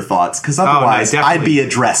around your thoughts because otherwise I'd be a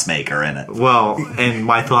dressmaker in it. Well, and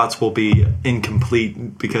my thoughts will be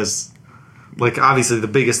incomplete because Like, obviously, the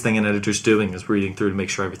biggest thing an editor's doing is reading through to make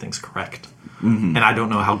sure everything's correct. Mm-hmm. And I don't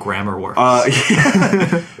know how grammar works.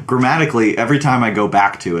 Grammatically, every time I go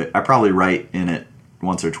back to it, I probably write in it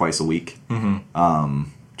once or twice a week. Mm-hmm.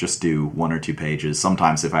 Just do 1 or 2 pages.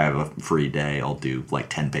 Sometimes if I have a free day, I'll do like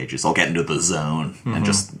 10 pages. I'll get into the zone and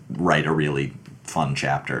just write a really fun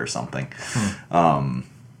chapter or something.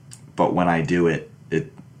 But when I do it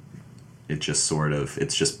just sort of,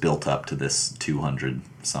 it's just built up to this 200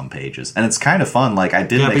 some pages, and it's kind of fun. Like, I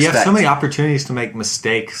didn't expect. You have so many opportunities to make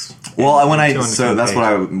mistakes. Well, so that's what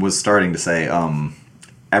I was starting to say.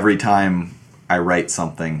 Every time I write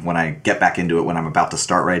something, when I get back into it, when I'm about to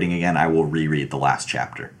start writing again, I will reread the last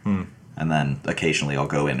chapter. And then occasionally I'll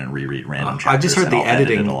go in and reread random chapters. I just heard the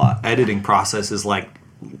editing process is like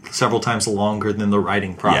several times longer than the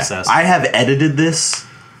writing process. Yeah. I have edited this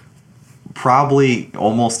probably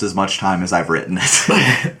almost as much time as I've written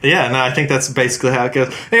it. Yeah, no, I think that's basically how it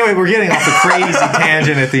goes. Anyway, we're getting off a crazy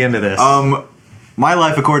tangent at the end of this. My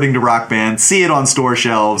Life According to Rock Band. See it on store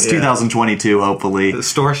shelves, 2022, hopefully. The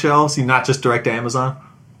store shelves? You not just direct to Amazon?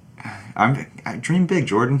 I dream big,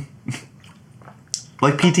 Jordan.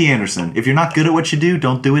 Like P.T. Anderson. If you're not good at what you do,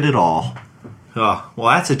 don't do it at all. Oh, well,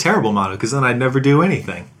 that's a terrible motto, because then I'd never do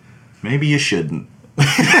anything. Maybe you shouldn't.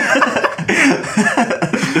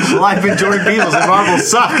 Life in Jordan Beatles and Marvel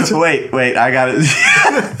sucked. Wait, I got it.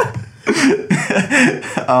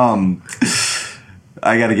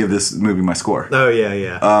 I got to give this movie my score. Oh,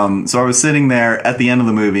 yeah. So I was sitting there at the end of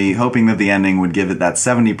the movie, hoping that the ending would give it that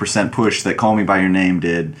 70% push that Call Me By Your Name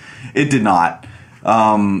did. It did not.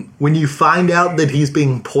 When you find out that he's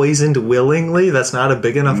being poisoned willingly, that's not a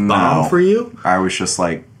big enough bomb for you? I was just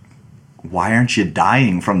like, why aren't you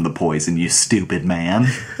dying from the poison, you stupid man?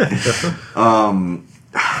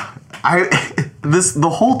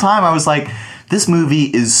 The whole time I was like, this movie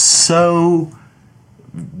is so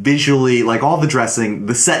visually, like, all the dressing,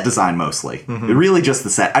 the set design mostly. Mm-hmm. Really just the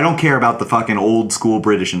set. I don't care about the fucking old school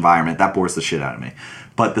British environment. That bores the shit out of me.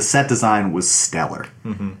 But the set design was stellar.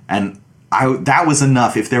 Mm-hmm. And that was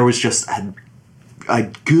enough. If there was just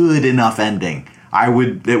a good enough ending,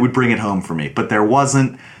 it would bring it home for me. But there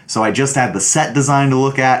wasn't. So I just had the set design to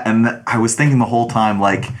look at, and I was thinking the whole time,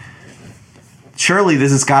 like, surely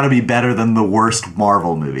this has got to be better than the worst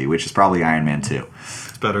Marvel movie, which is probably Iron Man 2.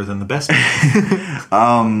 It's better than the best movie.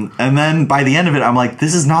 And then by the end of it, I'm like,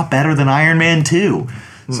 this is not better than Iron Man 2.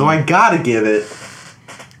 So I gotta give it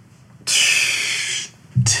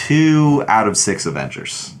 2 out of 6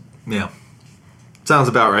 Avengers. Yeah. Sounds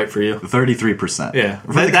about right for you. 33%. Yeah,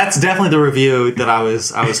 that's definitely the review that I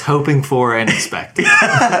was hoping for and expecting.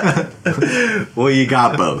 Well, you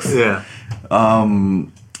got both. Yeah.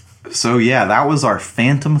 So yeah, that was our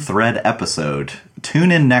Phantom Thread episode.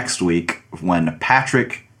 Tune in next week when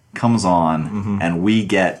Patrick comes on and we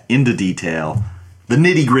get into detail the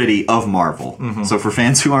nitty-gritty of Marvel. Mm-hmm. So for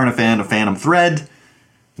fans who aren't a fan of Phantom Thread,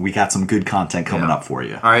 we got some good content coming up for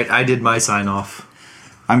you. All right, I did my sign-off.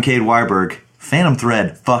 I'm Cade Weiberg. Phantom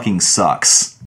Thread fucking sucks.